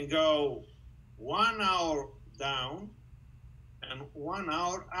 I can go 1 hour down and 1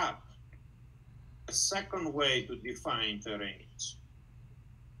 hour up. A second way to define the range.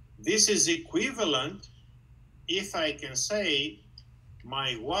 This is equivalent if I can say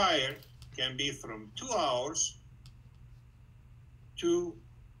my wire can be from 2 hours to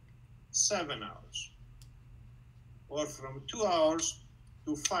 7 hours. or from 2 hours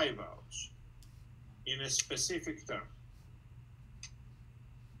to 5 hours in a specific term.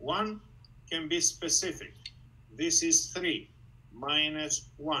 One can be specific. This is 3 minus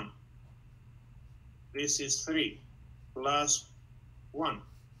 1. This is 3 plus 1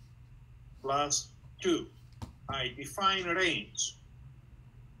 plus 2. I define range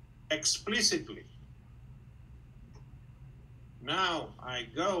explicitly. Now I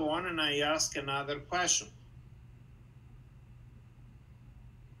go on and I ask another question.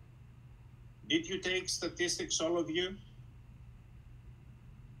 Did you take statistics, all of you?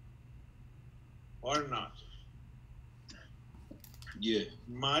 Or not? Yeah.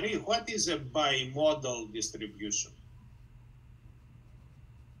 Marie, what is a bimodal distribution?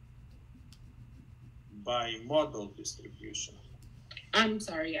 Bimodal distribution. I'm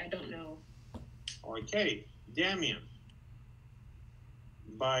sorry, I don't know. Okay, Damien.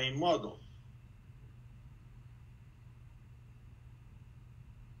 Bimodal.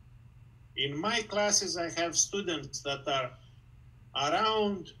 In my classes, I have students that are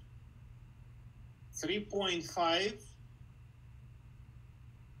around 3.5,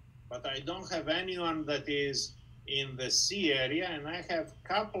 but I don't have anyone that is in the C area, and I have a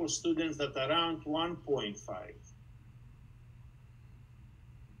couple students that are around 1.5.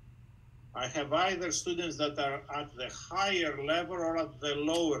 I have either students that are at the higher level or at the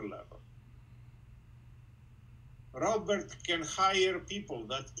lower level. Robert can hire people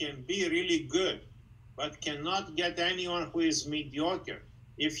that can be really good, but cannot get anyone who is mediocre.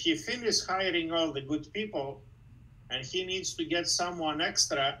 If he finishes hiring all the good people and he needs to get someone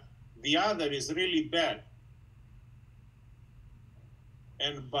extra, the other is really bad.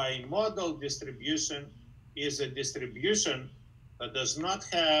 And bimodal distribution is a distribution that does not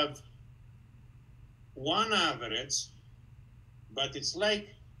have one average, but it's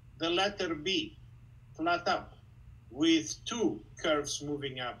like the letter B, flat up, with two curves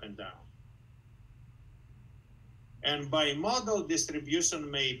moving up and down. And bimodal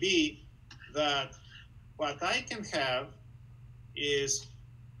distribution may be that what I can have is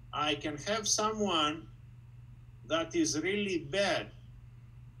I can have someone that is really bad,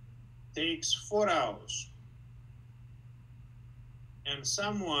 takes 4 hours, and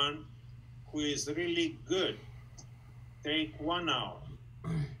someone who is really good, take 1 hour.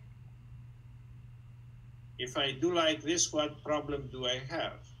 If I do like this, what problem do I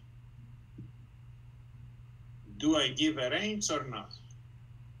have? Do I give a range or not?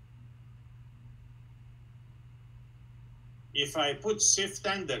 If I put shift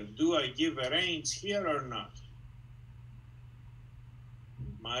enter, do I give a range here or not?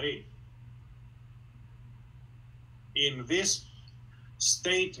 Marie, in this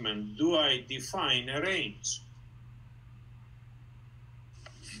statement, do I define a range?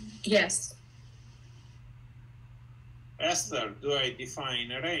 Yes. Esther, do I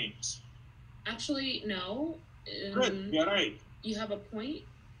define a range? Actually, no. Good, you're right. You have a point?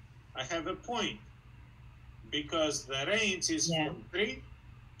 I have a point. Because the range is from 3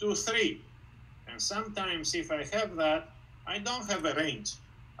 to 3. And sometimes if I have that, I don't have a range.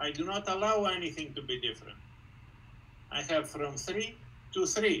 I do not allow anything to be different. I have from 3 to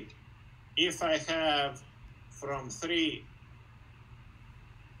 3. If I have from 3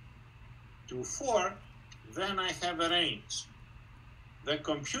 to 4, then I have a range. The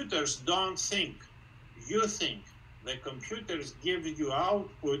computers don't think, you think. The computers give you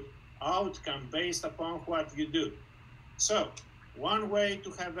outcome based upon what you do. So, one way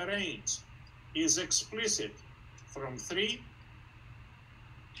to have a range is explicit from 3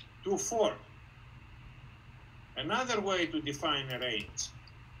 to 4. Another way to define a range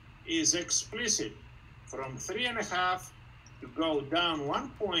is explicit from 3.5 to go down 1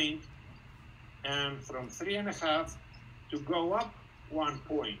 point, and from 3.5 to go up 1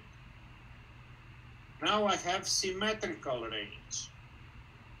 point. Now I have symmetrical range.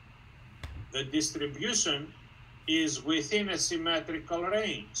 The distribution is within a symmetrical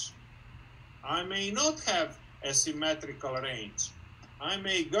range. I may not have a symmetrical range. I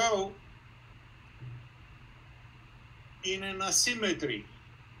may go in an asymmetry.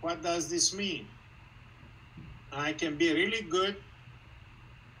 What does this mean? I can be really good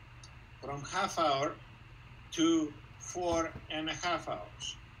from half hour to 4.5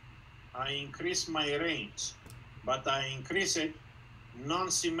 hours. I increase my range, but I increase it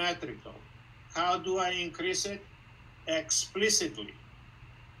non-symmetrical. How do I increase it? Explicitly.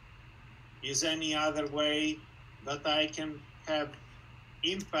 Is any other way that I can have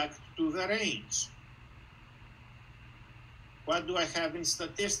impact to the range? What do I have in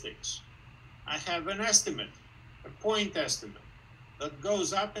statistics? I have an estimate, a point estimate that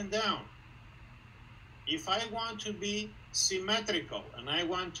goes up and down. If I want to be symmetrical and I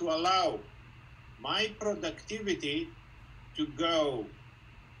want to allow my productivity to go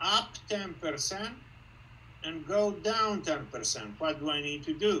up 10% and go down 10%, what do I need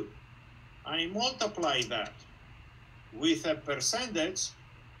to do? I multiply that with a percentage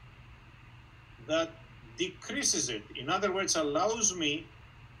that decreases it. In other words, allows me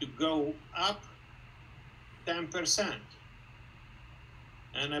to go up 10%.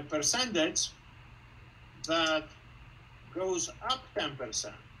 And a percentage that goes up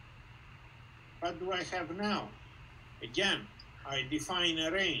 10%. What do I have now? Again, I define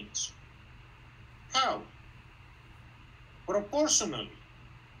a range. How? Proportionally.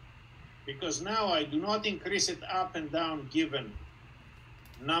 Because now I do not increase it up and down given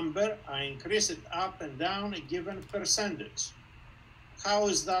number, I increase it up and down a given percentage. How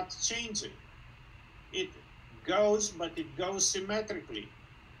is that changing? It goes, but it goes symmetrically.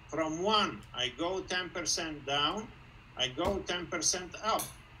 From 1, I go 10% down, I go 10% up.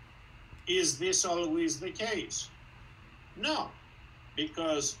 Is this always the case? No,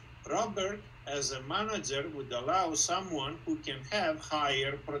 because Robert, as a manager, would allow someone who can have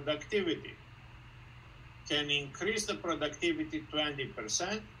higher productivity, can increase the productivity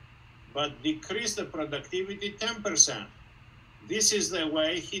 20%, but decrease the productivity 10%. This is the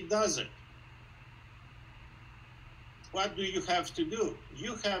way he does it. What do you have to do?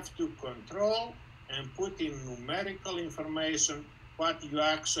 You have to control and put in numerical information what you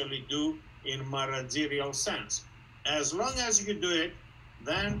actually do in managerial sense. As long as you do it,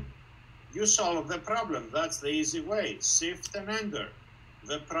 then you solve the problem. That's the easy way. Shift and enter.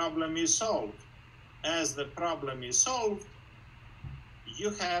 The problem is solved. As the problem is solved,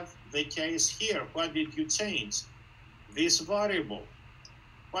 you have the case here. What did you change? This variable.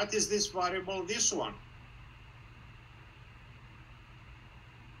 What is this variable? This one.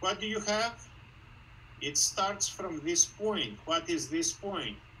 What do you have? It starts from this point. What is this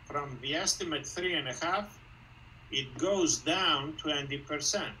point? From the estimate 3.5, it goes down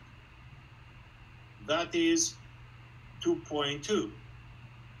 20%. That is 2.2.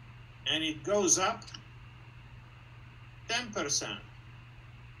 And it goes up 10%.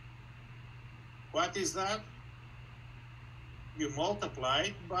 What is that? You multiply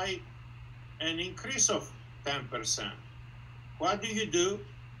it by an increase of 10%. What do?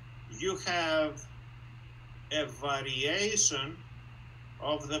 You have a variation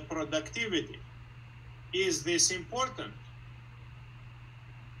of the productivity. Is this important?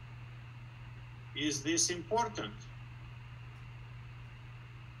 Is this important?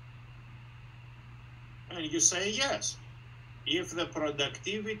 And you say yes. If the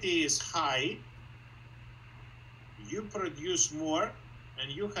productivity is high, you produce more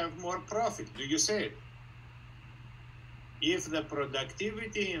and you have more profit. Do you say it? If the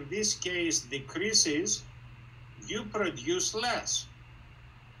productivity in this case decreases, you produce less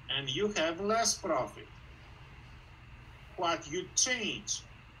and you have less profit. What you change?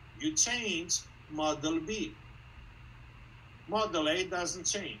 You change model B. Model A doesn't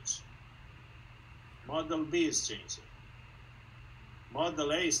change. Model B is changing.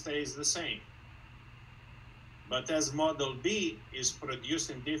 Model A stays the same. But as model B is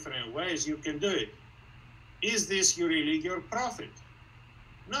produced in different ways, you can do it. Is this really your profit?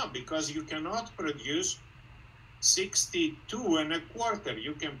 No, because you cannot produce 62.25.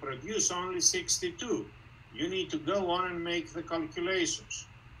 You can produce only 62. You need to go on and make the calculations.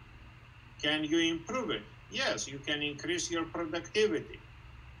 Can you improve it? Yes, you can increase your productivity.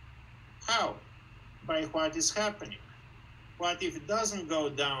 How? By what is happening. What if it doesn't go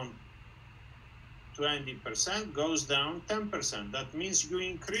down 20%, goes down 10%? That means you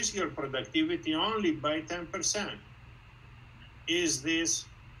increase your productivity only by 10%. Is this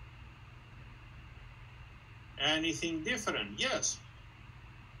anything different? Yes.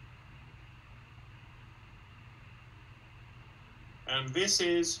 And this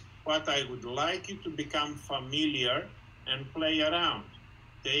is what I would like you to become familiar and play around.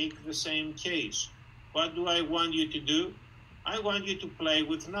 Take the same case. What do I want you to do? I want you to play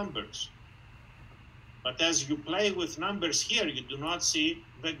with numbers. But as you play with numbers here, you do not see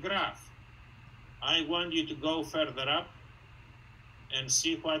the graph. I want you to go further up and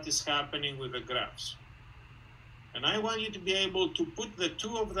see what is happening with the graphs. And I want you to be able to put the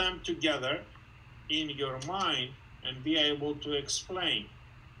two of them together in your mind and be able to explain.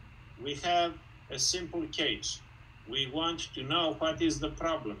 We have a simple case. We want to know what is the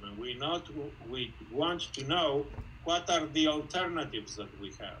problem, and we want to know what are the alternatives that we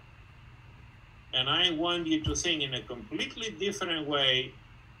have. And I want you to think in a completely different way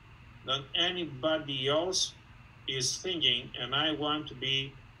than anybody else is thinking, and I want to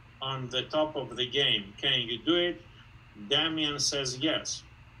be on the top of the game. Can you do it? Damien says yes.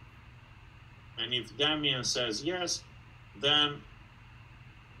 And if Damien says yes, then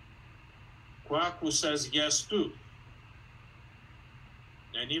Kwaku says yes too.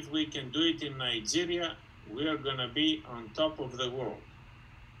 And if we can do it in Nigeria, we are going to be on top of the world.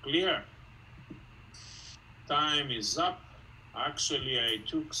 Clear? Time is up. Actually, I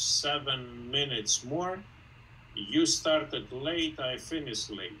took 7 minutes more. You started late, I finished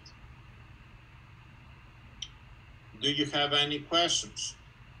late. Do you have any questions?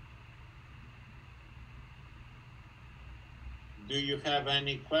 Do you have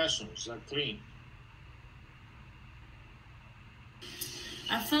any questions, Jacqueline?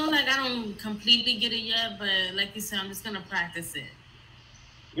 I feel like I don't completely get it yet, but like you said, I'm just gonna practice it.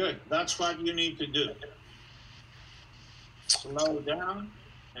 Good, that's what you need to do. Slow down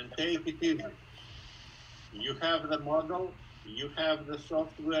and take it easy. You have the model, you have the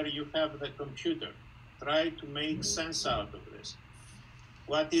software, you have the computer. Try to make sense out of this.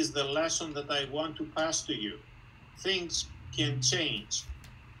 What is the lesson that I want to pass to you? Things can change.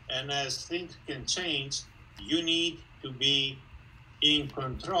 And as things can change, you need to be in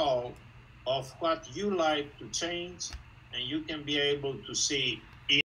control of what you like to change, and you can be able to see